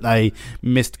things that they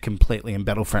missed completely in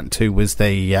Battlefront 2 was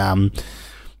the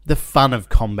fun of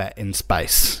combat in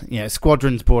space.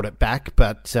 Squadrons brought it back,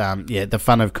 but the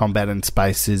fun of combat in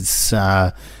space is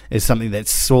something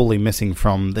that's sorely missing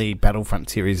from the Battlefront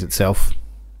series itself.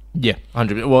 Yeah,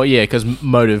 100%. Well, yeah, because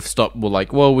Motive were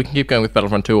like, well, we can keep going with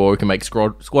Battlefront 2 or we can make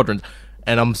Squadrons.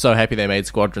 And I'm so happy they made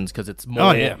Squadrons, because it's more...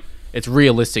 Oh, yeah. It's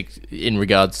realistic in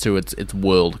regards to its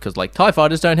world, because like TIE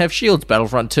fighters don't have shields.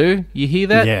 Battlefront 2, you hear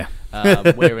that?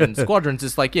 Yeah. Where in Squadrons,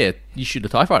 it's like, you shoot a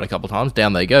TIE fighter a couple of times,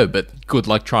 down they go, but good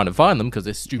luck trying to find them because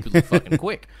they're stupidly fucking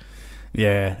quick.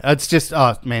 Yeah, it's just,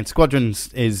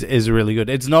 Squadrons is really good.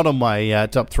 It's not on my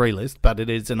top 3 list, but it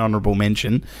is an honourable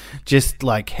mention. Just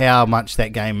like how much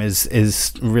that game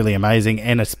is really amazing,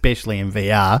 and especially in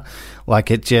VR, like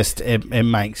it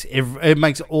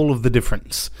makes all of the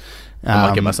difference. I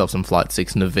might get myself some Flight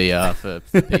 6 in the VR for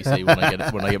PC when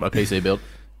I get my PC built.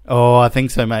 Oh, I think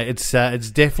so, mate. It's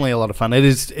definitely a lot of fun. It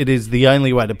is the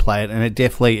only way to play it, and it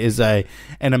definitely is an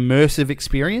immersive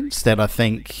experience that I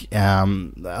think a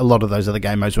lot of those other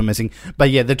game modes were missing. But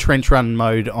yeah, the trench run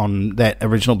mode on that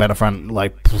original Battlefront,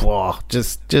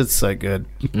 just so good.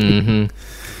 Mm-hmm.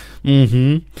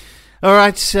 Mm-hmm. All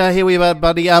right, here we are,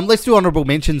 buddy. Let's do honourable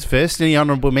mentions first. Any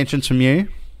honourable mentions from you?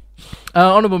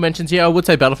 Honourable mentions, I would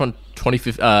say Battlefront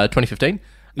 2015.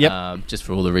 Yep. Just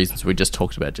for all the reasons we just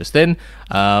talked about just then.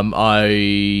 I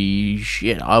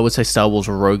would say Star Wars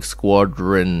Rogue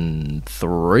Squadron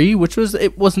 3,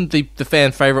 it wasn't the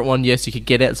fan favourite one. Yes, you could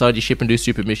get outside your ship and do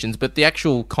super missions, but the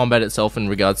actual combat itself in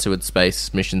regards to its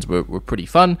space missions were pretty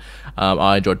fun.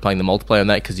 I enjoyed playing the multiplayer on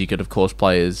that because you could, of course,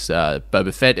 play as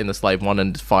Boba Fett in the Slave One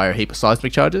and fire a heap of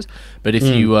seismic charges. But if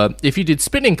you did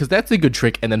spinning, because that's a good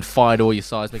trick, and then fired all your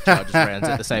seismic charges rounds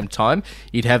at the same time,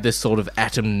 you'd have this sort of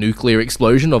atom nuclear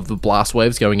explosion of the blast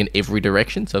waves going in every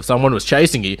direction. So if someone was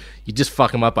chasing you, you just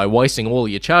fuck them up by wasting all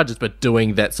your charges, but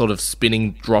doing that sort of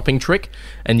spinning, dropping trick,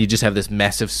 and you just have this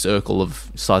massive circle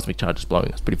of seismic charges blowing.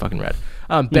 It's pretty fucking rad.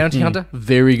 Bounty Hunter,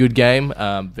 very good game,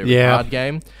 very hard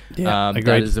game. Yeah,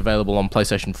 that is available on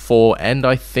PlayStation 4 and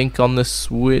I think on the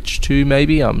Switch too,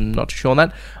 maybe. I'm not too sure on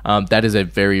that. That is a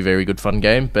very, very good fun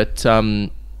game, but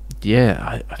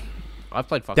I've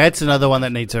played. That's another one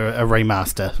that needs a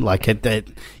remaster. I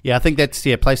think that's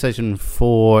PlayStation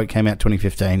 4. It came out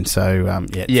 2015. So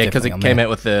because it came out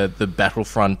with the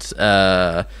Battlefront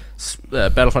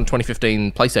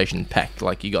 2015 PlayStation pack.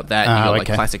 Like you got that, you got like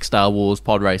classic Star Wars,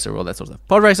 Pod Racer, all that sort of stuff.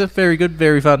 Pod Racer, very good,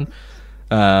 very fun.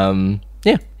 What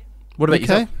about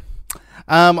yourself?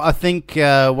 I think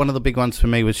one of the big ones for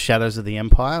me was Shadows of the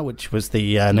Empire, which was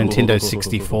the Nintendo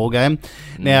 64 game.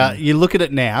 Now, you look at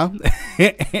it now,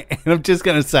 and I'm just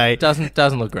going to say...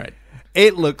 Doesn't look great.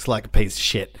 It looks like a piece of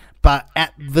shit. But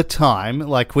at the time,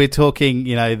 like we're talking,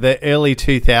 the early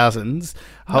 2000s...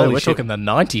 we're talking the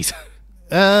 90s.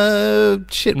 When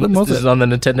was this is on the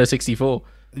Nintendo 64.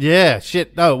 Yeah,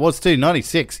 shit. No, it was too,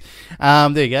 96. There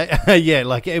you go.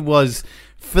 It was...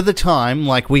 For the time,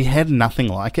 we had nothing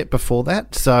like it before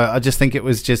that. So I just think it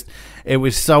was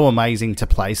so amazing to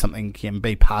play something and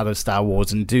be part of Star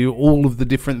Wars and do all of the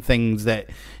different things that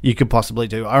you could possibly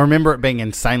do. I remember it being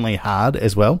insanely hard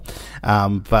as well.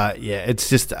 But yeah, it's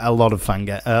just a lot of fun.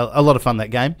 A lot of fun, that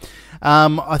game.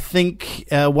 I think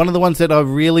one of the ones that I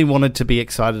really wanted to be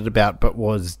excited about but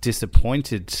was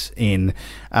disappointed in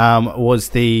was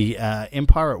the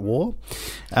Empire at War,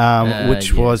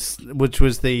 which was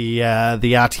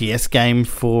the RTS game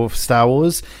for Star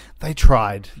Wars. They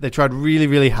tried really,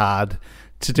 really hard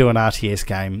to do an RTS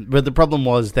game, but the problem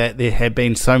was that there had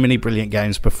been so many brilliant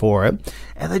games before it,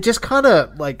 and they just kind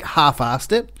of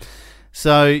half-assed it.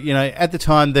 So, at the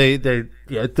time, the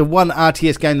one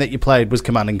RTS game that you played was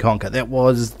Command and Conquer. That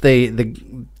was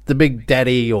the big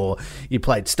daddy, or you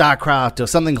played StarCraft or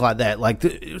something like that.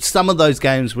 Some of those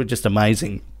games were just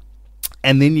amazing.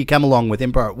 And then you come along with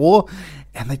Empire at War,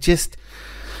 and they just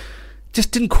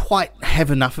didn't quite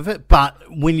have enough of it. But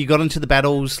when you got into the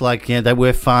battles, they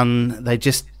were fun. I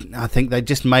think they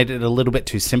just made it a little bit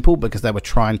too simple because they were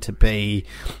trying to be,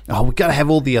 we've got to have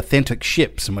all the authentic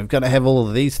ships and we've got to have all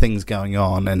of these things going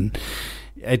on. And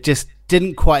it just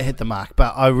didn't quite hit the mark.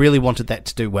 But I really wanted that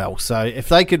to do well. So if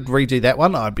they could redo that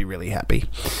one, I'd be really happy.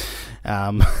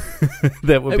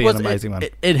 That would be an amazing one.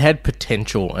 It had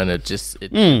potential, and it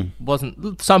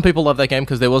wasn't. Some people love that game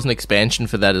because there was an expansion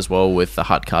for that as well with the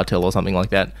Hutt Cartel or something like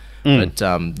that. But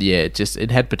it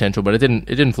had potential, but it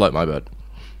didn't float my boat.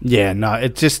 Yeah, no,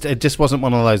 it just wasn't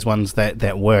one of those ones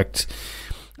that worked.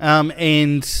 I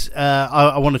want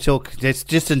to talk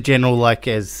just in general,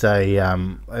 as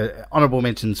honourable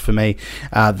mentions for me.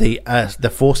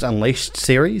 The Force Unleashed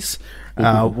series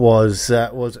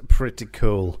was pretty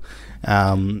cool.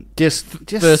 Just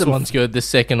first one's good. The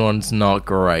second one's not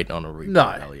great on a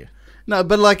replay value. No,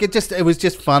 but it was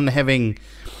just fun having,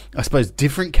 I suppose,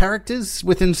 different characters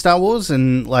within Star Wars,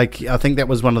 and I think that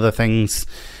was one of the things.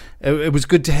 It was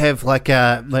good to have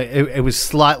it was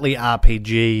slightly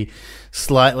RPG,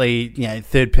 slightly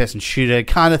third person shooter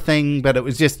kind of thing, but it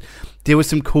was just. There was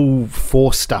some cool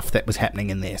Force stuff that was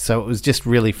happening in there, so it was just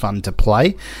really fun to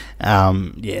play.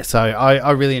 So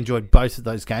I really enjoyed both of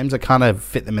those games. I kind of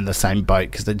fit them in the same boat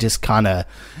because they kind of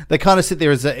sit there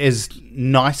as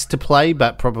nice to play,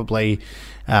 but probably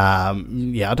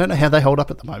I don't know how they hold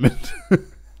up at the moment.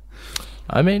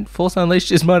 I mean, Force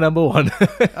Unleashed is my number one.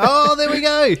 Oh, there we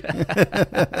go.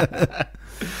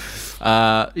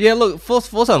 Look,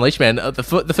 Force Unleashed, man.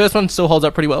 The first one still holds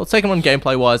up pretty well. The second one,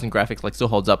 gameplay wise and graphics, still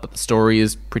holds up, but the story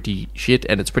is pretty shit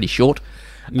and it's pretty short.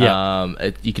 Yeah,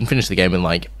 you can finish the game in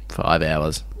 5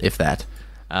 hours, if that.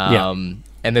 And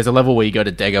there's a level where you go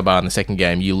to Dagobah in the second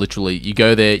game. You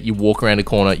go there, you walk around a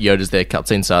corner, Yoda's there,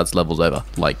 cutscene starts, level's over.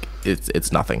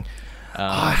 It's nothing.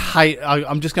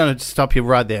 I'm just going to stop you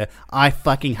right there. I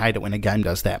fucking hate it when a game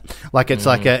does that. Like, it's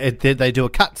like they do a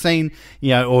cutscene,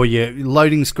 or your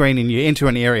loading screen, and you enter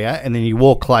an area, and then you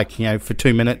walk for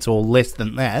 2 minutes or less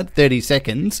than that, 30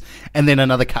 seconds, and then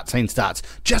another cutscene starts.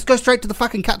 Just go straight to the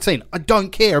fucking cutscene. I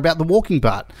don't care about the walking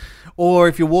part. Or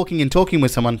if you're walking and talking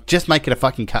with someone, just make it a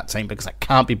fucking cutscene, because I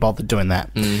can't be bothered doing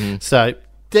that. Mm-hmm. So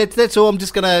that's all. I'm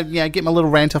just gonna get my little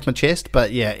rant off my chest.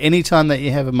 But yeah, anytime that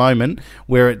you have a moment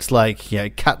where it's like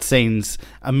cutscenes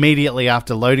immediately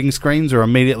after loading screens or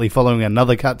immediately following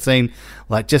another cutscene,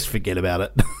 just forget about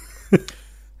it.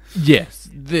 Yes,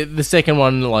 the second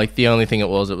one, the only thing it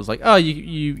was like, oh,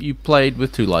 you played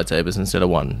with 2 lightsabers instead of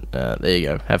 1. There you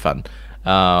go, have fun.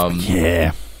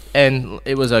 Yeah. And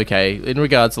it was okay. In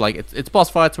regards to, its boss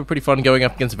fights were pretty fun. Going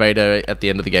up against Vader at the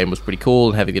end of the game was pretty cool,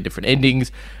 and having the different endings,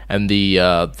 and the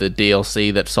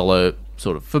DLC that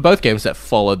sort of, for both games, that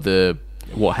followed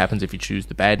what happens if you choose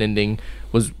the bad ending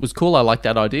was cool. I like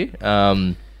that idea.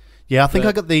 Yeah, I think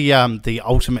I got the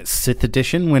Ultimate Sith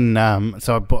Edition when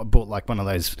so I bought one of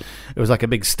those. It was like a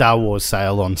big Star Wars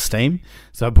sale on Steam.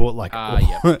 So I bought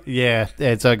yeah.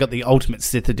 So I got the Ultimate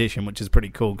Sith Edition, which is pretty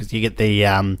cool because you get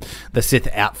the Sith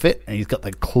outfit, and he's got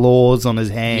the claws on his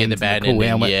hands. Yeah, the bad ending.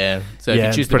 Helmet. Yeah. So if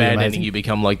you choose the bad ending, you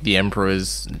become the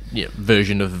Emperor's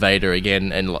version of Vader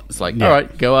again, and it's all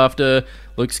right, go after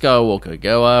Luke Skywalker,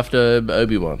 go after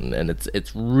Obi-Wan, and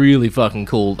it's really fucking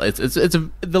cool. The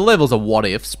levels are what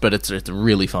ifs, but it's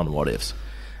really fun what ifs.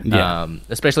 Yeah.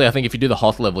 Especially I think if you do the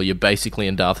Hoth level, you're basically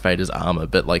in Darth Vader's armor,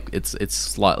 but it's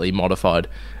slightly modified.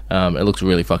 It looks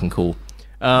really fucking cool.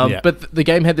 But the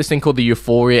game had this thing called the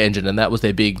Euphoria engine, and that was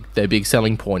their big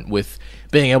selling point, with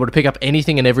being able to pick up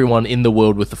anything and everyone in the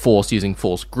world with the Force using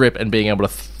Force grip, and being able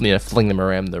to fling them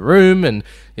around the room and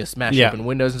smash open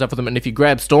windows and stuff with them. And if you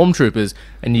grab stormtroopers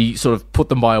and you sort of put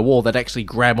them by a wall, they'd actually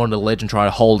grab onto the ledge and try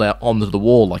to hold out onto the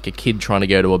wall like a kid trying to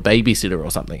go to a babysitter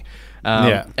or something.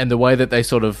 And the way that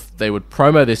they would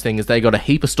promo this thing is they got a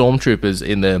heap of stormtroopers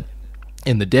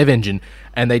in the dev engine,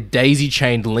 and they daisy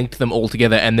chained linked them all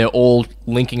together, and they're all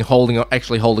holding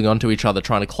onto each other,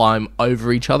 trying to climb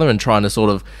over each other and trying to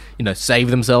sort of save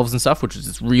themselves and stuff, which is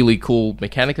this really cool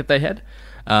mechanic that they had.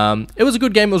 It was a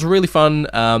good game. It was really fun.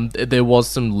 There was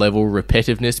some level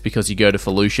repetitiveness because you go to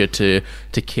Felucia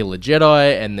to kill a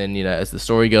Jedi, and then as the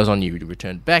story goes on, you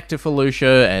return back to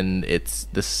Felucia, and it's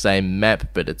the same map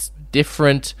but it's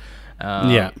different.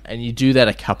 And you do that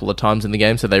a couple of times in the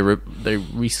game, so they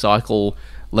recycle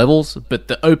levels, but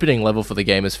the opening level for the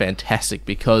game is fantastic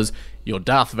because you're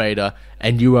Darth Vader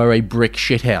and you are a brick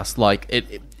shithouse.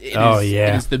 It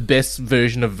is the best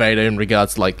version of Vader in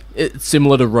regards to it's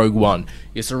similar to Rogue One.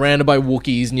 You're surrounded by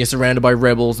Wookiees and you're surrounded by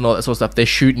rebels and all that sort of stuff. They're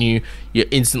shooting you, you're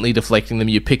instantly deflecting them,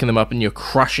 you're picking them up and you're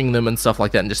crushing them and stuff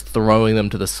like that, and just throwing them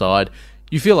to the side.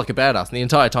 You feel like a badass, and the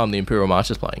entire time the Imperial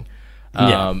March is playing.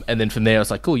 And then from there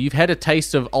it's cool, you've had a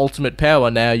taste of ultimate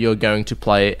power. Now you're going to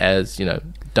play as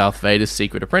Darth Vader's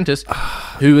secret apprentice,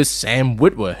 who is Sam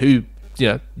Witwer, who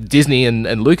Disney and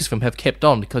Lucasfilm have kept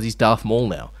on because he's Darth Maul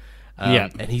now.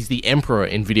 And he's the Emperor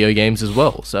in video games as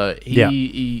well, so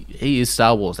he is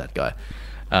Star Wars, that guy.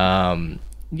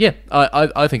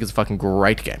 I think it's a fucking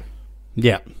great game.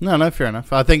 Yeah, no, fair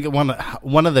enough. I think one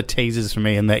of the teasers for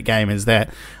me in that game is that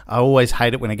I always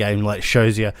hate it when a game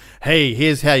shows you, hey,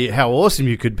 here's how awesome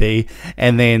you could be,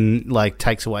 and then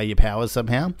takes away your powers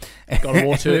somehow. God of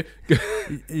War 2.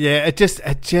 Yeah, it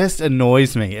just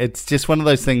annoys me. It's just one of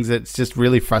those things that's just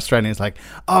really frustrating. It's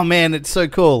oh man, it's so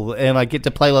cool, and I get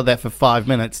to play like that for 5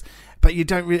 minutes. But you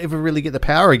don't ever really get the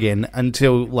power again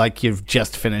until you've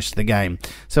just finished the game.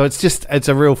 So it's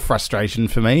a real frustration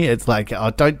for me. It's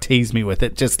don't tease me with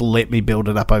it. Just let me build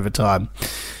it up over time.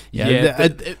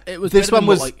 It was this one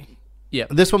was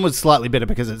this one was slightly better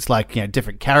because it's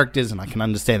different characters, and I can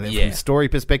understand it from a story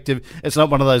perspective. It's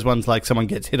not one of those ones someone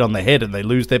gets hit on the head and they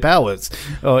lose their powers,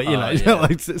 or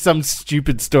some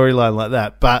stupid storyline like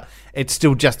that. But it's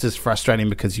still just as frustrating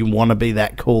because you want to be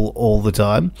that cool all the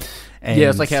time. And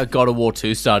it's like how God of War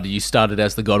 2 started. You started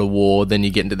as the God of War, then you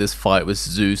get into this fight with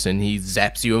Zeus, and he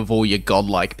zaps you of all your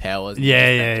godlike powers.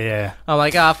 Yeah.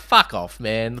 I'm fuck off,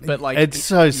 man. But it's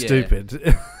so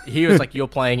stupid. Here it's you're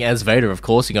playing as Vader. Of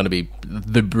course, you're going to be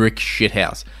the brick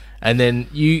shithouse. And then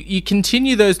you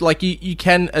continue those, you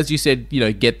can, as you said,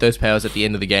 get those powers at the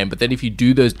end of the game. But then if you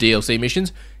do those DLC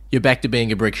missions, you're back to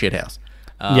being a brick shithouse.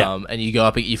 And you go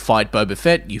up and you fight Boba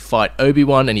Fett, you fight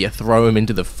Obi-Wan, and you throw him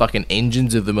into the fucking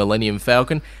engines of the Millennium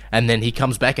Falcon, and then he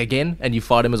comes back again, and you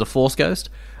fight him as a Force Ghost.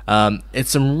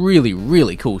 It's some really,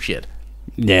 really cool shit.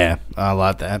 Yeah, I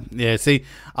like that. Yeah, see,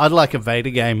 I'd like a Vader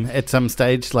game at some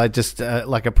stage, just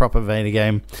like a proper Vader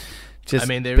game. Just I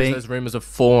mean, there is those rumors of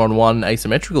 4-on-1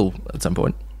 asymmetrical at some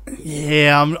point.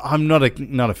 Yeah, I'm not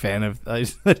a fan of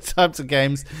those types of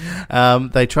games.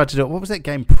 They tried to do it. What was that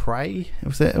game? Prey?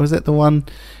 Was that the one?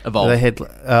 Evolve. They had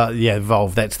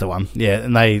Evolve. That's the one. Yeah,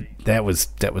 and that was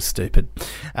stupid.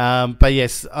 But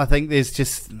yes, I think there's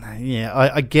just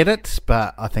I get it,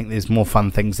 but I think there's more fun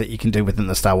things that you can do within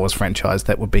the Star Wars franchise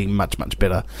that would be much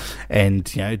better. And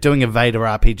doing a Vader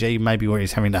RPG, maybe where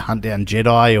he's having to hunt down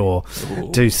Jedi or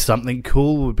do something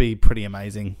cool would be pretty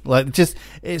amazing. Like just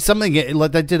it's something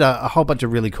like they did a whole bunch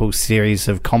of really cool series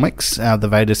of comics, the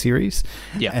Vader series,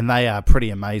 and they are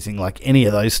pretty amazing. Like any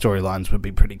of those storylines would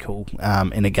be pretty cool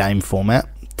in a game format.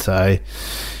 So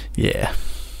yeah.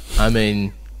 I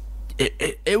mean,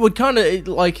 it would kind of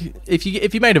like if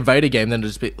you made a Vader game, then it'd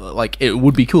just be like it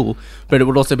would be cool, but it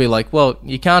would also be like, well,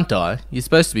 you can't die. You're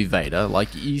supposed to be Vader.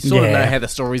 Like you sort of know how the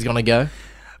story's gonna go.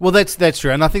 Well, that's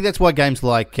true, and I think that's why games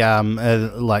like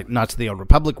Knights of the Old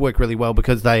Republic work really well,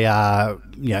 because they are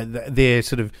they're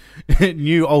sort of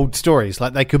new old stories.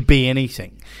 Like they could be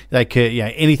anything. They could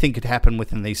anything could happen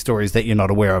within these stories that you're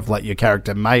not aware of. Like your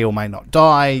character may or may not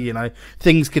die.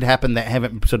 Things could happen that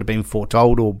haven't sort of been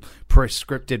foretold or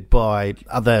prescripted by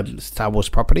other Star Wars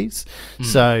properties.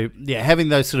 So having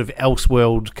those sort of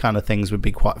Elseworld kind of things would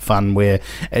be quite fun, where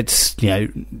it's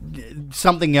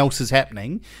something else is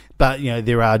happening, but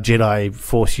there are Jedi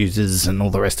Force users and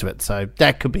all the rest of it. So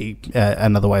that could be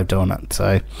another way of doing it.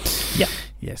 So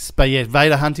yes, but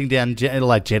Vader hunting down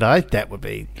like Jedi, that would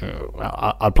be.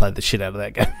 I'd play the shit out of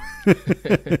that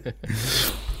game.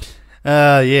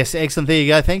 Yes, excellent. There you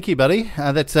go. Thank you, buddy.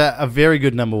 That's a very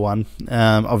good number one.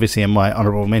 Obviously, in my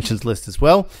honourable mentions list as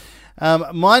well.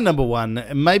 My number one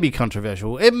may be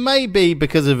controversial. It may be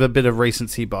because of a bit of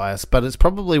recency bias, but it's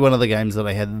probably one of the games that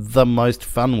I had the most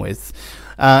fun with,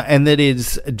 and that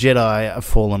is Jedi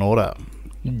Fallen Order.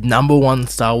 Number one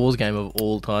Star Wars game of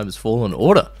all time is Fallen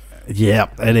Order. Yeah,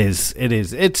 it is.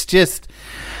 It's just...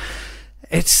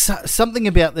 It's something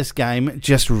about this game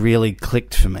just really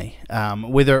clicked for me.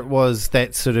 Whether it was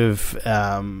that sort of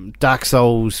Dark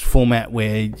Souls format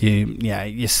where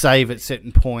you save at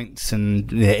certain points and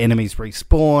the enemies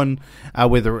respawn,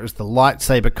 whether it was the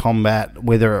lightsaber combat,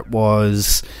 whether it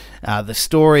was the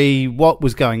story, what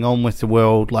was going on with the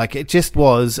world, like it just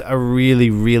was a really,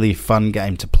 really fun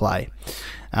game to play.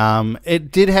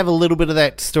 It did have a little bit of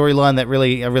that storyline that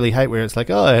I really hate, where it's like,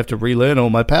 I have to relearn all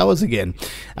my powers again,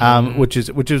 which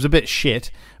was a bit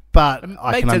shit. But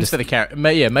I can understand.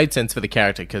 Made sense for the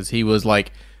character, because he was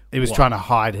like, he was trying to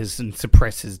hide and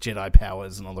suppress his Jedi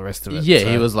powers and all the rest of it. Yeah,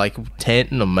 so. He was like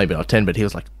 10, or maybe not 10, but he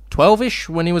was like 12-ish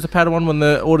when he was a Padawan when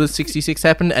the Order 66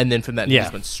 happened, and then from that he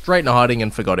just went straight into hiding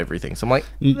and forgot everything. So I'm like,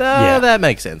 that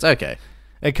makes sense. Okay.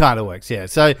 It kind of works, yeah.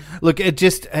 So, look, it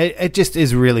just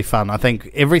is really fun. I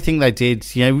think everything they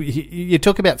did, you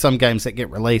talk about some games that get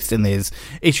released and there's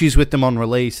issues with them on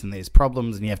release and there's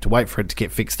problems and you have to wait for it to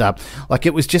get fixed up. Like,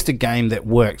 it was just a game that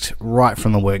worked right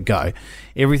from the word go.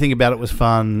 Everything about it was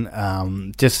fun.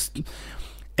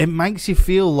 It makes you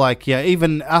feel like,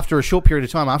 even after a short period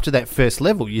of time, after that first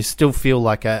level, you still feel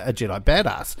like a Jedi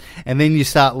badass. And then you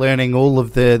start learning all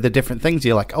of the different things.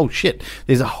 You're like, oh shit,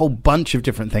 there's a whole bunch of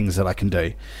different things that I can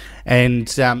do. And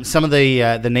some of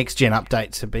the next gen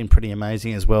updates have been pretty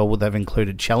amazing as well. They've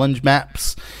included challenge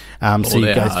maps. So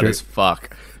you go hard as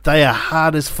fuck. They are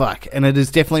hard as fuck, and it is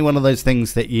definitely one of those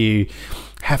things that you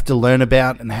have to learn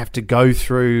about and have to go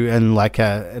through in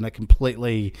a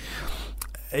completely.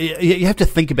 You have to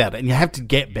think about it, and you have to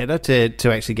get better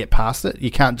to actually get past it.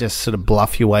 You can't just sort of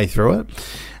bluff your way through it.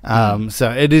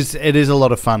 So it is a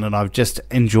lot of fun, and I've just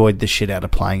enjoyed the shit out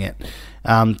of playing it.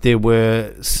 There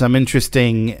were some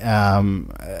interesting,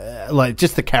 like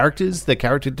just the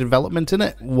character development in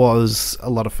it was a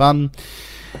lot of fun.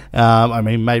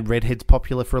 Made redheads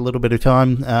popular for a little bit of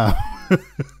time.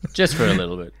 Just for a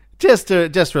little bit. Just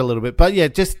for a little bit, but yeah,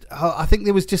 I think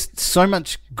there was just so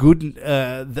much good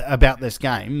about this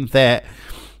game that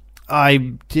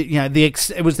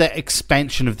it was that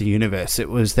expansion of the universe. It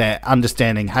was that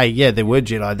understanding. Hey, yeah, there were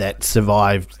Jedi that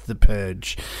survived the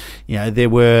Purge.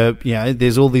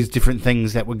 There's all these different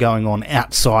things that were going on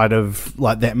outside of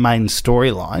like that main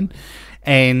storyline,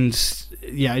 and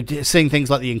seeing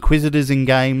things like the Inquisitors in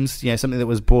games, something that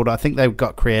was brought. I think they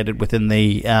got created within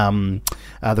the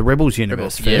Rebels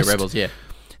universe first. Yeah, Rebels, yeah.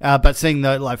 But seeing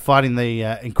fighting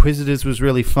the Inquisitors was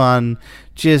really fun.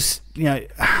 Just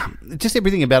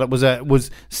everything about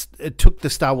it it took the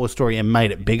Star Wars story and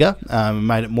made it bigger,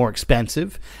 made it more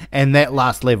expansive. And that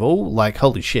last level, like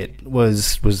holy shit,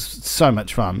 was so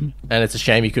much fun. And it's a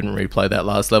shame you couldn't replay that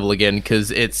last level again,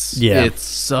 because it's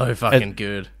so fucking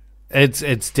good.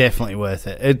 It's definitely worth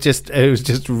it. It was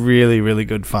just really, really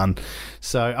good fun.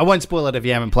 So I won't spoil it if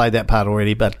you haven't played that part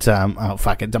already, but oh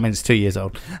fuck it, I mean it's 2 years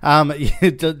old.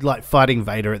 Like fighting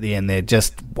Vader at the end there,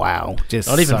 just wow, just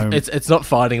not even. It's not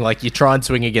fighting, like you try and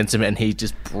swing against him and he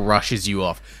just brushes you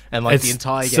off, and like the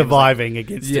entire game surviving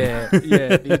against him.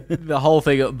 Yeah. The whole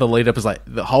thing, the lead up is like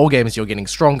the whole game is you're getting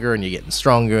stronger and you're getting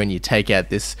stronger, and you take out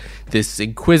this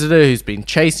Inquisitor who's been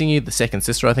chasing you, the second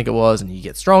sister I think it was, and you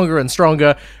get stronger and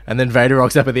stronger, and then Vader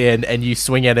rocks up at the end and you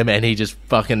swing at him and he just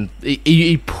fucking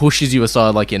he pushes you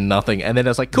aside like you're nothing, and then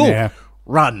it's like cool,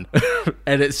 run.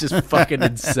 And it's just fucking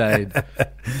insane.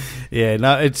 Yeah,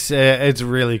 no, it's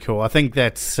really cool. I think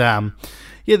that's there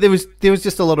was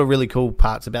just a lot of really cool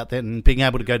parts about that, and being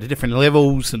able to go to different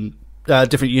levels and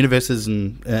different universes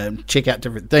and check out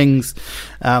different things,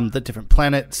 the different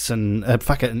planets, and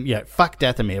fuck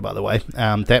Dathomir, by the way.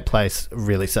 That place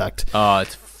really sucked. Oh,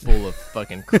 it's full of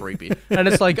fucking creepy. And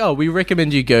it's like, oh, we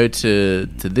recommend you go to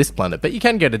this planet, but you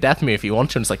can go to Dathomir if you want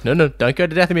to. And it's like, no, don't go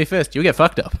to Dathomir first. You'll get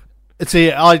fucked up.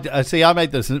 See, I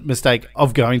made this mistake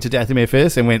of going to Dathomir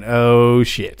first and went, oh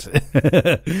shit,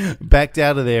 backed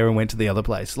out of there and went to the other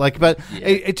place.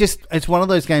 It's one of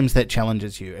those games that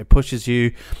challenges you. It pushes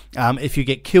you. If you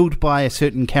get killed by a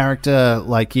certain character,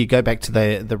 like you go back to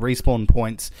the respawn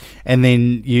points, and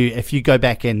then if you go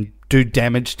back and do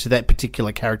damage to that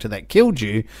particular character that killed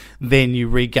you, then you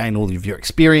regain all of your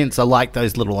experience. I like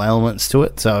those little elements to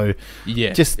it. So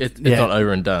it's not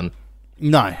over and done.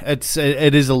 No,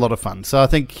 it is a lot of fun. So I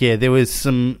think there was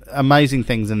some amazing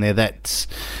things in there. That's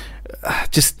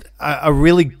just a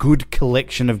really good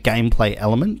collection of gameplay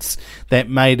elements that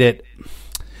made it.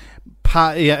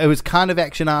 It was kind of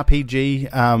action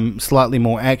RPG, slightly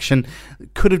more action.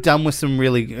 Could have done with some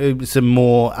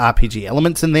more RPG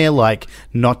elements in there, like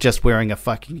not just wearing a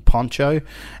fucking poncho.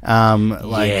 Some of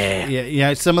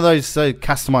those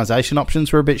customization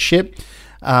options were a bit shit.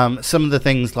 Some of the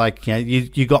things like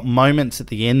you got moments at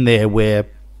the end there where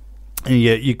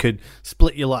you could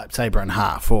split your lightsaber in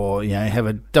half, or have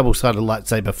a double-sided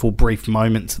lightsaber for brief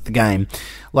moments of the game.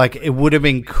 Like, it would have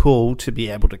been cool to be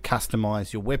able to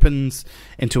customize your weapons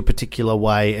into a particular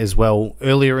way as well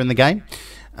earlier in the game.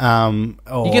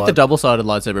 You get the double-sided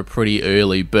lightsaber pretty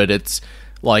early, but it's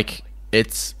like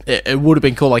it would have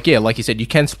been cool, like you said, you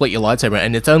can split your lightsaber,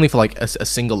 and it's only for like a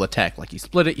single attack. Like, you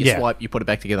split it, you swipe, you put it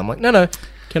back together. I'm like, no,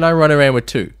 can I run around with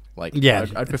two? Like,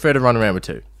 I'd prefer to run around with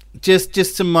two.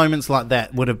 Just some moments like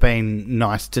that would have been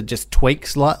nice to just tweak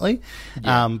slightly.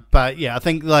 But I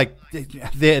think like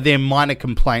they're minor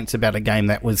complaints about a game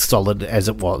that was solid as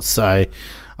it was. So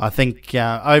I think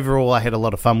overall I had a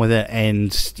lot of fun with it,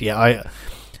 and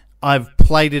I've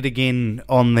played it again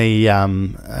on the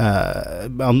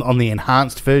on the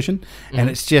enhanced version, and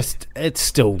it's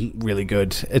still really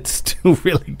good. It's still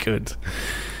really good.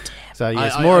 So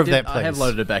yes, more of that, please. I have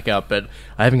loaded it back up, but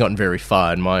I haven't gotten very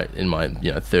far in my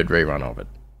third rerun of it.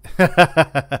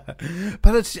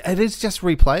 But it is just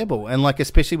replayable, and like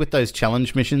especially with those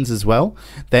challenge missions as well,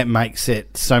 that makes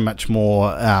it so much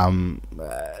more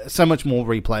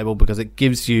replayable, because it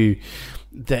gives you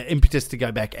the impetus to go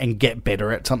back and get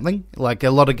better at something. Like,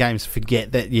 a lot of games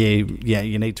forget that you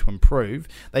need to improve.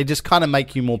 They just kind of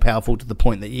make you more powerful to the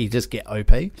point that you just get OP.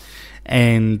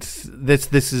 And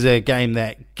this is a game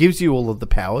that gives you all of the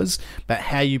powers, but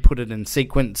how you put it in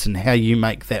sequence and how you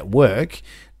make that work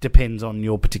depends on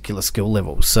your particular skill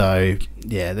level. So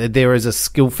there is a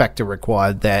skill factor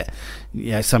required that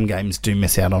some games do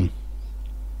miss out on.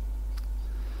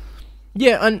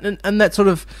 Yeah, and that sort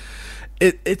of...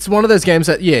 It's one of those games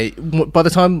that, by the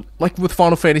time, like with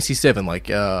Final Fantasy VII, like,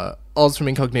 Oz from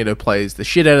Incognito plays the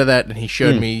shit out of that, and he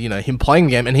showed me, him playing the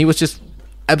game, and he was just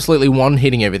absolutely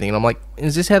one-hitting everything, and I'm like,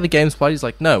 is this how the game's played? He's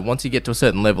like, no, once you get to a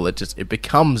certain level, it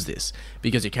becomes this,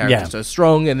 because your character's so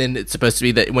strong, and then it's supposed to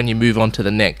be that when you move on to the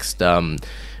next,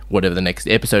 whatever the next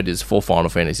episode is for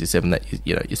Final Fantasy VII, that,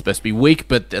 you're supposed to be weak,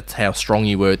 but that's how strong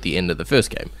you were at the end of the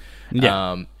first game.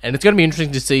 And it's going to be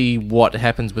interesting to see what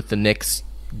happens with the next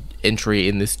entry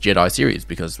in this Jedi series,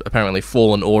 because apparently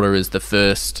Fallen Order is the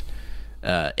first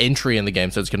entry in the game,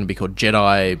 so it's going to be called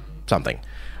Jedi something.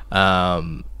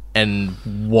 And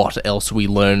what else we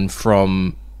learn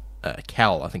from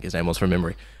Cal, I think his name was from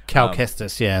memory. Cal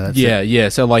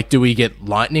Kestis, So, like, do we get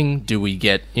lightning? Do we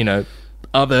get,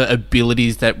 other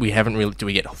abilities that we haven't really... Do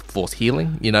we get force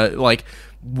healing? Like,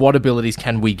 what abilities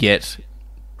can we get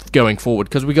going forward?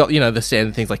 Because we got, the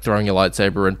standard things like throwing your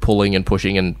lightsaber and pulling and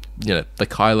pushing, and, the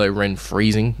Kylo Ren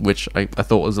freezing, which I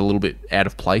thought was a little bit out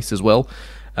of place as well.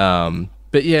 I'm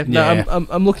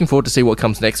looking forward to see what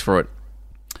comes next for it.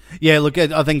 Yeah, look,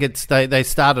 I think they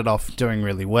started off doing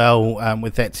really well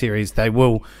with that series. They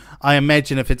will, I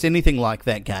imagine if it's anything like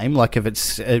that game, like if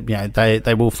it's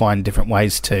they will find different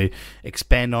ways to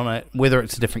expand on it, whether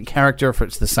it's a different character, if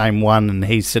it's the same one, and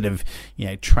he's sort of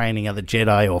training other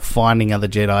Jedi or finding other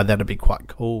Jedi. That'd be quite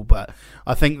cool. But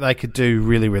I think they could do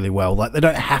really, really well. Like, they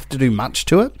don't have to do much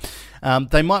to it.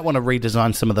 They might want to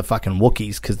redesign some of the fucking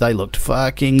Wookiees because they looked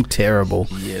fucking terrible.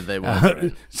 Yeah, they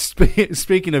were.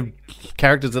 Speaking of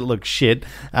characters that look shit,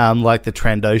 like the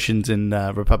Trandoshans in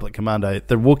Republic Commando,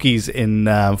 the Wookiees in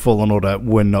Fallen Order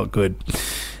were not good.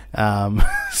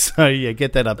 So yeah,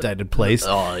 get that updated, please.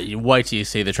 Oh, you wait till you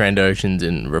see the Trandoshans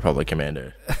in Republic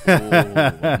Commando. Oh,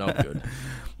 not good.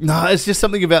 No, it's just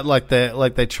something about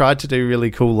they tried to do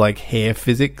really cool like hair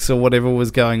physics or whatever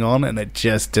was going on, and it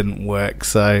just didn't work.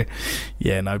 So,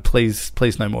 yeah, no, please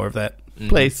no more of that,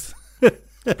 please,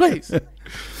 please.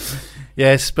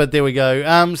 Yes, but there we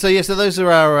go. So those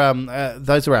are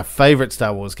our favourite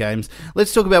Star Wars games.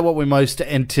 Let's talk about what we most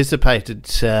anticipated.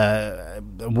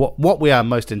 What we are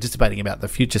most anticipating about the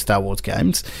future Star Wars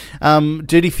games.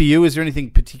 Duty, for you, is there anything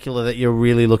particular that you're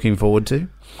really looking forward to?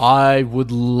 I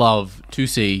would love to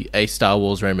see a Star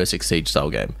Wars Rainbow Six Siege style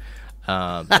game.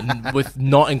 And with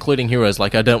not including heroes.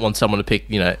 Like, I don't want someone to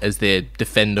pick, as their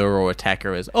defender or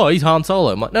attacker as, he's Han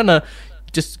Solo. I'm like, no.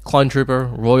 Just Clone Trooper,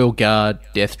 Royal Guard,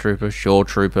 Death Trooper, Shore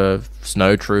Trooper,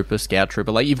 Snow Trooper, Scout Trooper.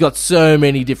 Like, you've got so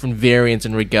many different variants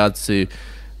in regards to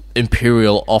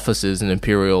Imperial officers and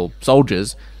Imperial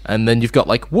soldiers. And then you've got,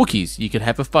 like, Wookiees. You could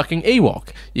have a fucking Ewok.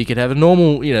 You could have a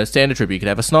normal, standard trooper. You could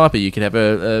have a sniper. You could have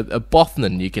a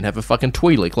Bothnan. You can have a fucking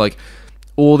Twi'lek. Like,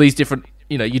 all these different,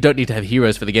 you don't need to have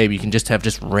heroes for the game. You can just have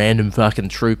just random fucking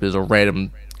troopers or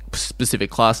random specific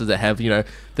classes that have,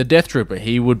 the Death Trooper.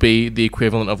 He would be the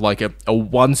equivalent of like a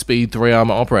 1-speed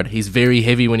 3-armor operator. He's very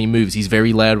heavy when he moves. He's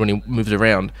very loud when he moves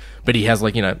around. But he has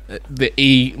like, the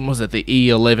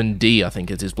E11D, I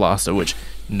think is his blaster, which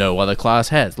no other class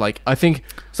has. Like, I think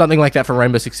something like that for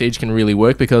Rainbow Six Siege can really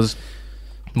work, because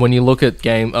when you look at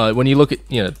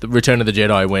the Return of the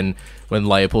Jedi, when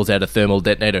Leia pulls out a thermal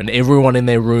detonator and everyone in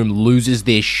their room loses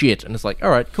their shit, and it's like, all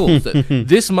right, cool.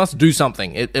 This must do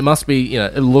something. It must be,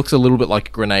 it looks a little bit like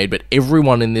a grenade, but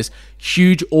everyone in this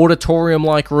huge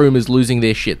auditorium-like room is losing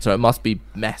their shit, so it must be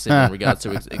massive in regards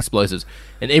to explosives.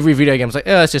 And every video game's like,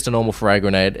 it's just a normal frag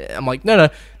grenade. I'm like, no,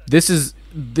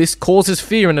 this causes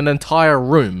fear in an entire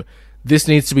room. This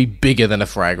needs to be bigger than a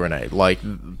frag grenade,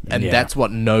 that's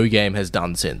what no game has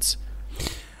done since.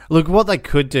 Look, what they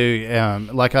could do,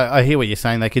 I hear what you're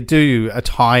saying. They could do a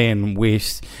tie-in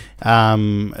with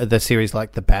the series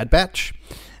like The Bad Batch.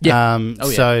 Yeah.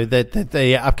 So that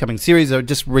the upcoming series, I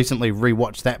just recently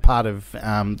rewatched that part of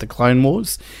the Clone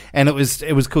Wars, and it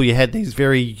was cool. You had these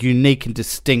very unique and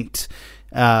distinct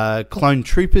clone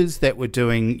troopers that were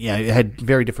doing, had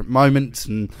very different moments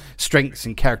and strengths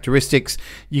and characteristics.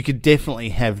 You could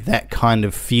definitely have that kind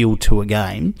of feel to a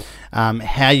game.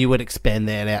 How you would expand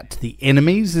that out to the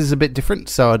enemies is a bit different,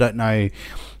 so I don't know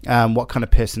what kind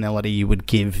of personality you would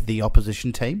give the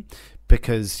opposition team,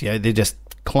 because they're just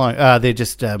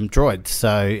droids.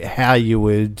 So how you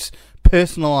would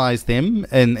personalize them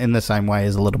in the same way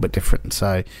is a little bit different.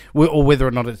 So, or whether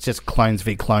or not it's just clones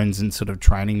v clones in sort of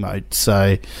training mode.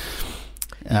 So,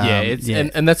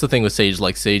 and that's the thing with Siege.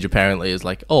 Like, Siege apparently is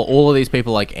like, all of these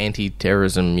people like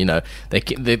anti-terrorism. They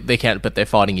can't, but they're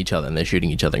fighting each other and they're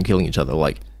shooting each other and killing each other.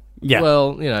 Like, yeah.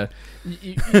 Well, there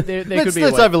could be.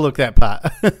 Let's overlook that part.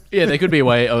 Yeah, there could be a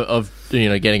way of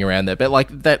getting around that. But like,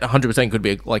 that 100% could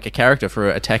be like a character for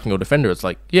attacking or defender. It's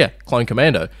like, yeah, Clone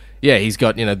Commando. Yeah, he's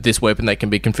got, this weapon that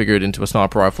can be configured into a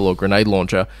sniper rifle or grenade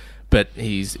launcher, but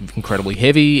he's incredibly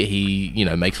heavy. He,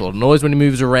 makes a lot of noise when he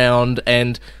moves around.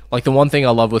 And, like, the one thing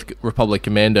I love with Republic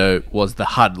Commando was the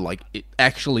HUD. Like, it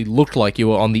actually looked like you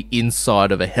were on the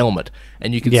inside of a helmet.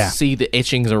 And you could see the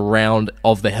etchings around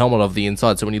of the helmet of the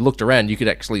inside. So when you looked around, you could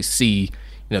actually see,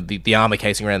 the armor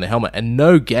casing around the helmet. And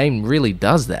no game really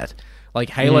does that.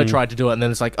 Like, Halo tried to do it, and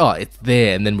then it's like, it's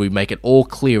there, and then we make it all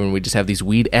clear, and we just have these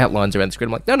weird outlines around the screen.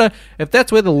 I'm like, no, if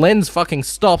that's where the lens fucking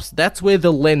stops, that's where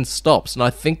the lens stops, and I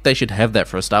think they should have that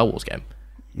for a Star Wars game.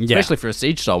 Yeah. Especially for a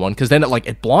Siege-style one, because then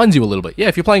it blinds you a little bit. Yeah,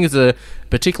 if you're playing as a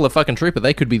particular fucking trooper,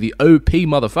 they could be the OP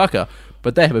motherfucker,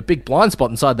 but they have a big blind spot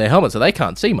inside their helmet, so they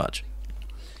can't see much.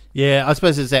 Yeah, I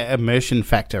suppose it's that immersion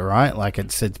factor, right? Like,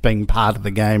 it's being part of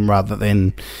the game rather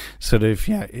than sort of,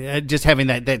 just having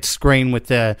that screen with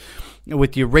the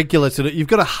with your regular sort of, you've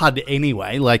got a HUD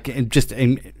anyway, like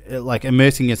like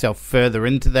immersing yourself further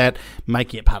into that,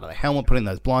 making it part of the helmet, putting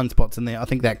those blind spots in there. I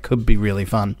think that could be really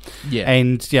fun. Yeah.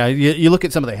 And you look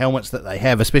at some of the helmets that they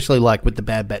have, especially like with the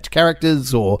Bad Batch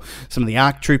characters or some of the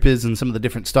ARC troopers and some of the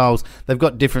different styles. They've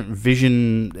got different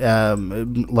vision,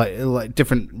 like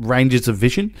different ranges of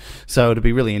vision. So it'll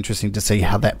be really interesting to see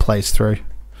how that plays through.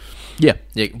 Yeah.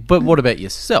 But what about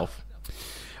yourself?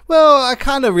 Well, I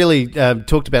kind of really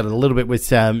talked about it a little bit with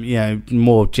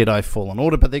more Jedi Fallen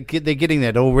Order, but they're getting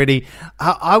that already.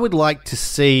 I would like to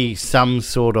see some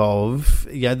sort of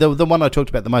the one I talked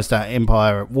about the most,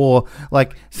 Empire at War,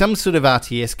 like some sort of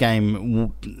RTS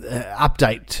game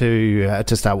update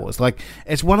to Star Wars. Like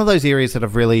it's one of those areas that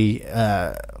I've really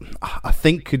I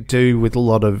think could do with a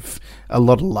lot of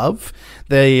love.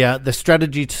 The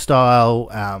strategy style,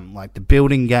 like the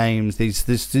building games,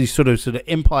 these sort of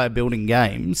empire building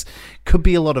games could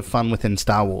be a lot of fun within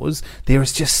Star Wars. There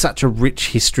is just such a rich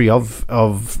history of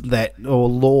that, or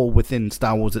lore within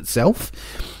Star Wars itself,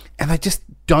 and they just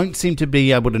don't seem to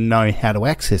be able to know how to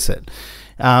access it.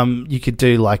 You could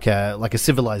do like a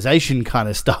Civilization kind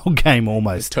of style game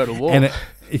almost. Total War. And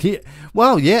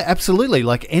yeah, absolutely.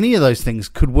 Like any of those things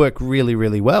could work really,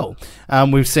 really well.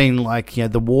 We've seen like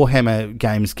the Warhammer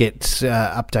games get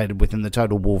updated within the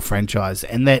Total War franchise,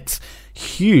 and that's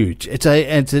huge. It's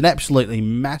an absolutely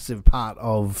massive part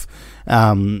of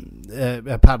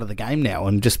a part of the game now,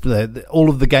 and just all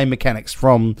of the game mechanics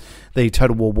from the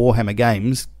Total War Warhammer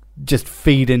games just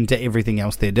feed into everything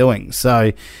else they're doing.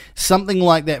 So something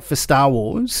like that for Star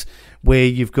Wars, where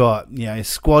you've got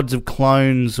squads of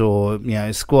clones or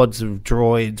squads of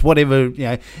droids, whatever,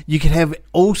 you could have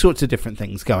all sorts of different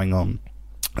things going on.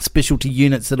 Specialty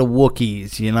units that are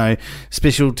Wookiees,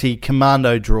 specialty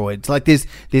commando droids. Like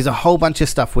there's a whole bunch of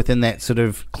stuff within that sort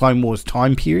of Clone Wars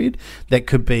time period that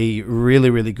could be really,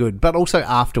 really good, but also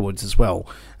afterwards as well.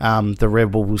 The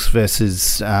Rebels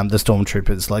versus the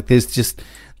Stormtroopers. Like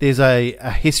there's a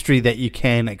history that you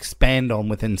can expand on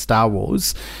within Star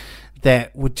Wars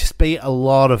that would just be a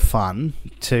lot of fun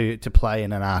to play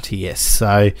in an RTS.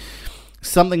 So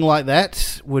something like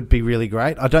that would be really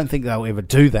great. I don't think they'll ever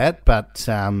do that, but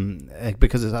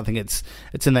because I think it's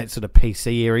in that sort of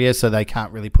PC area, so they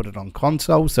can't really put it on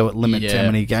console, so it limits how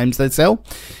many games they sell.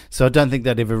 So I don't think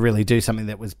they'd ever really do something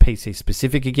that was PC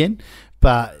specific again,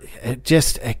 but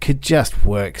it could just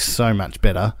work so much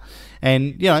better.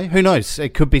 And who knows?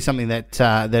 It could be something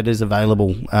that is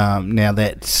available now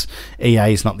that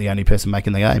EA is not the only person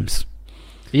making the games.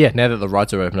 Yeah, now that the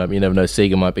rights are open up, you never know.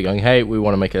 Sega might be going, "Hey, we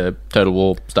want to make a Total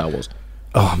War Star Wars."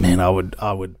 Oh man, I would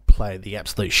play the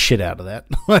absolute shit out of that.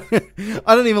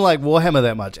 I don't even like Warhammer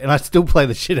that much, and I still play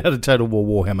the shit out of Total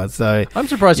War Warhammer. So I'm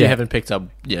surprised you haven't picked up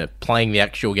playing the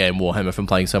actual game Warhammer from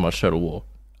playing so much Total War.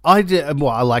 I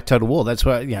like Total War. That's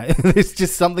why there's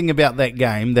just something about that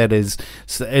game that is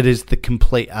the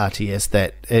complete RTS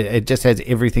that it just has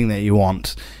everything that you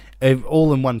want,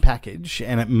 all in one package,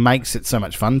 and it makes it so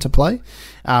much fun to play.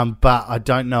 But I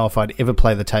don't know if I'd ever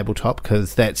play the tabletop,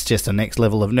 because that's just a next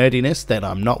level of nerdiness that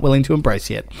I'm not willing to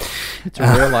embrace yet. It's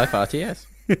a real life RTS.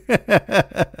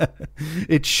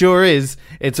 It sure is.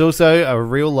 It's also a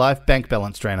real life bank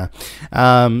balance drainer.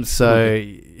 Look,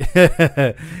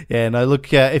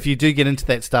 if you do get into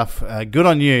that stuff, good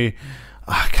on you.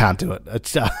 I can't do it.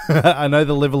 It's, I know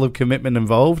the level of commitment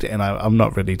involved, and I'm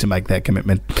not ready to make that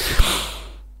commitment.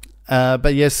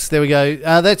 But yes, there we go.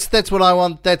 That's what I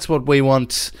want. That's what we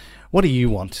want. What do you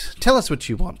want? Tell us what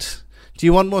you want. Do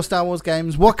you want more Star Wars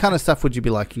games? What kind of stuff would you be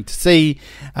liking to see?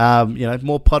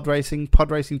 More pod racing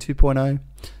 2.0.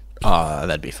 Oh,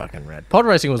 that'd be fucking rad. Pod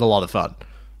racing was a lot of fun.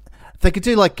 They could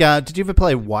do like, did you ever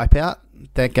play Wipeout?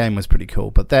 That game was pretty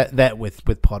cool, but that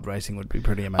with pod racing would be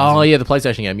pretty amazing. Oh yeah, the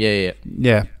PlayStation game.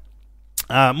 Yeah.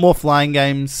 More flying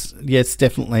games. Yes,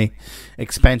 definitely.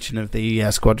 Expansion of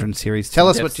the Squadron series. Tell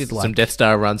us what you'd like. Some Death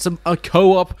Star runs. Some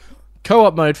co-op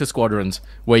mode for Squadrons,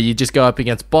 where you just go up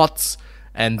against bots,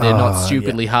 and they're not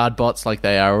stupidly hard bots like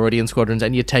they are already in Squadrons,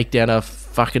 and you take down a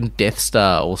fucking Death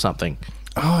Star or something.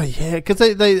 Oh yeah, because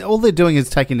they all they're doing is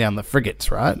taking down the frigates,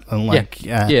 right? And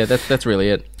that's really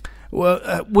it.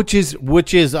 Well, which is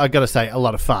I got to say a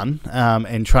lot of fun,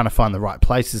 and trying to find the right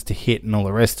places to hit and all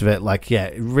the rest of it. Like,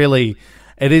 really,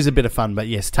 it is a bit of fun. But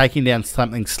yes, taking down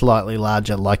something slightly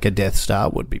larger like a Death Star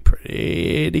would be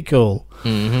pretty cool.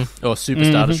 Mm-hmm. Or Super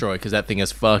Star Destroyer, because that thing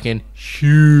is fucking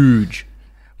huge.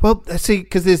 Well, see,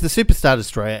 because there's the Super Star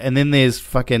Destroyer, and then there's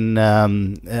fucking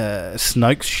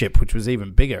Snoke's ship, which was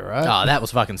even bigger, right? Oh, that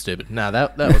was fucking stupid. No,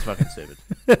 that was fucking stupid.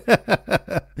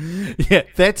 Yeah,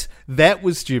 that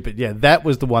was stupid. Yeah, that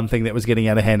was the one thing that was getting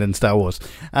out of hand in Star Wars.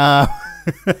 I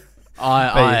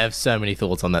I have so many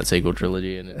thoughts on that sequel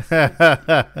trilogy, and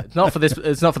it's not for this.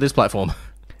 It's not for this platform.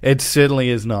 It certainly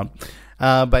is not.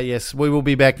 But yes, we will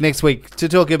be back next week to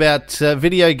talk about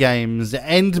video games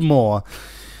and more.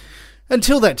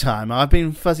 Until that time, I've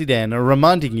been Fuzzy Dan,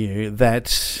 reminding you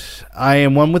that I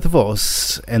am one with the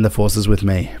Force, and the Force is with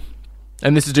me.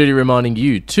 And this is Duty reminding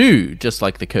you to, just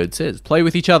like the code says, play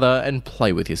with each other and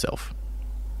play with yourself.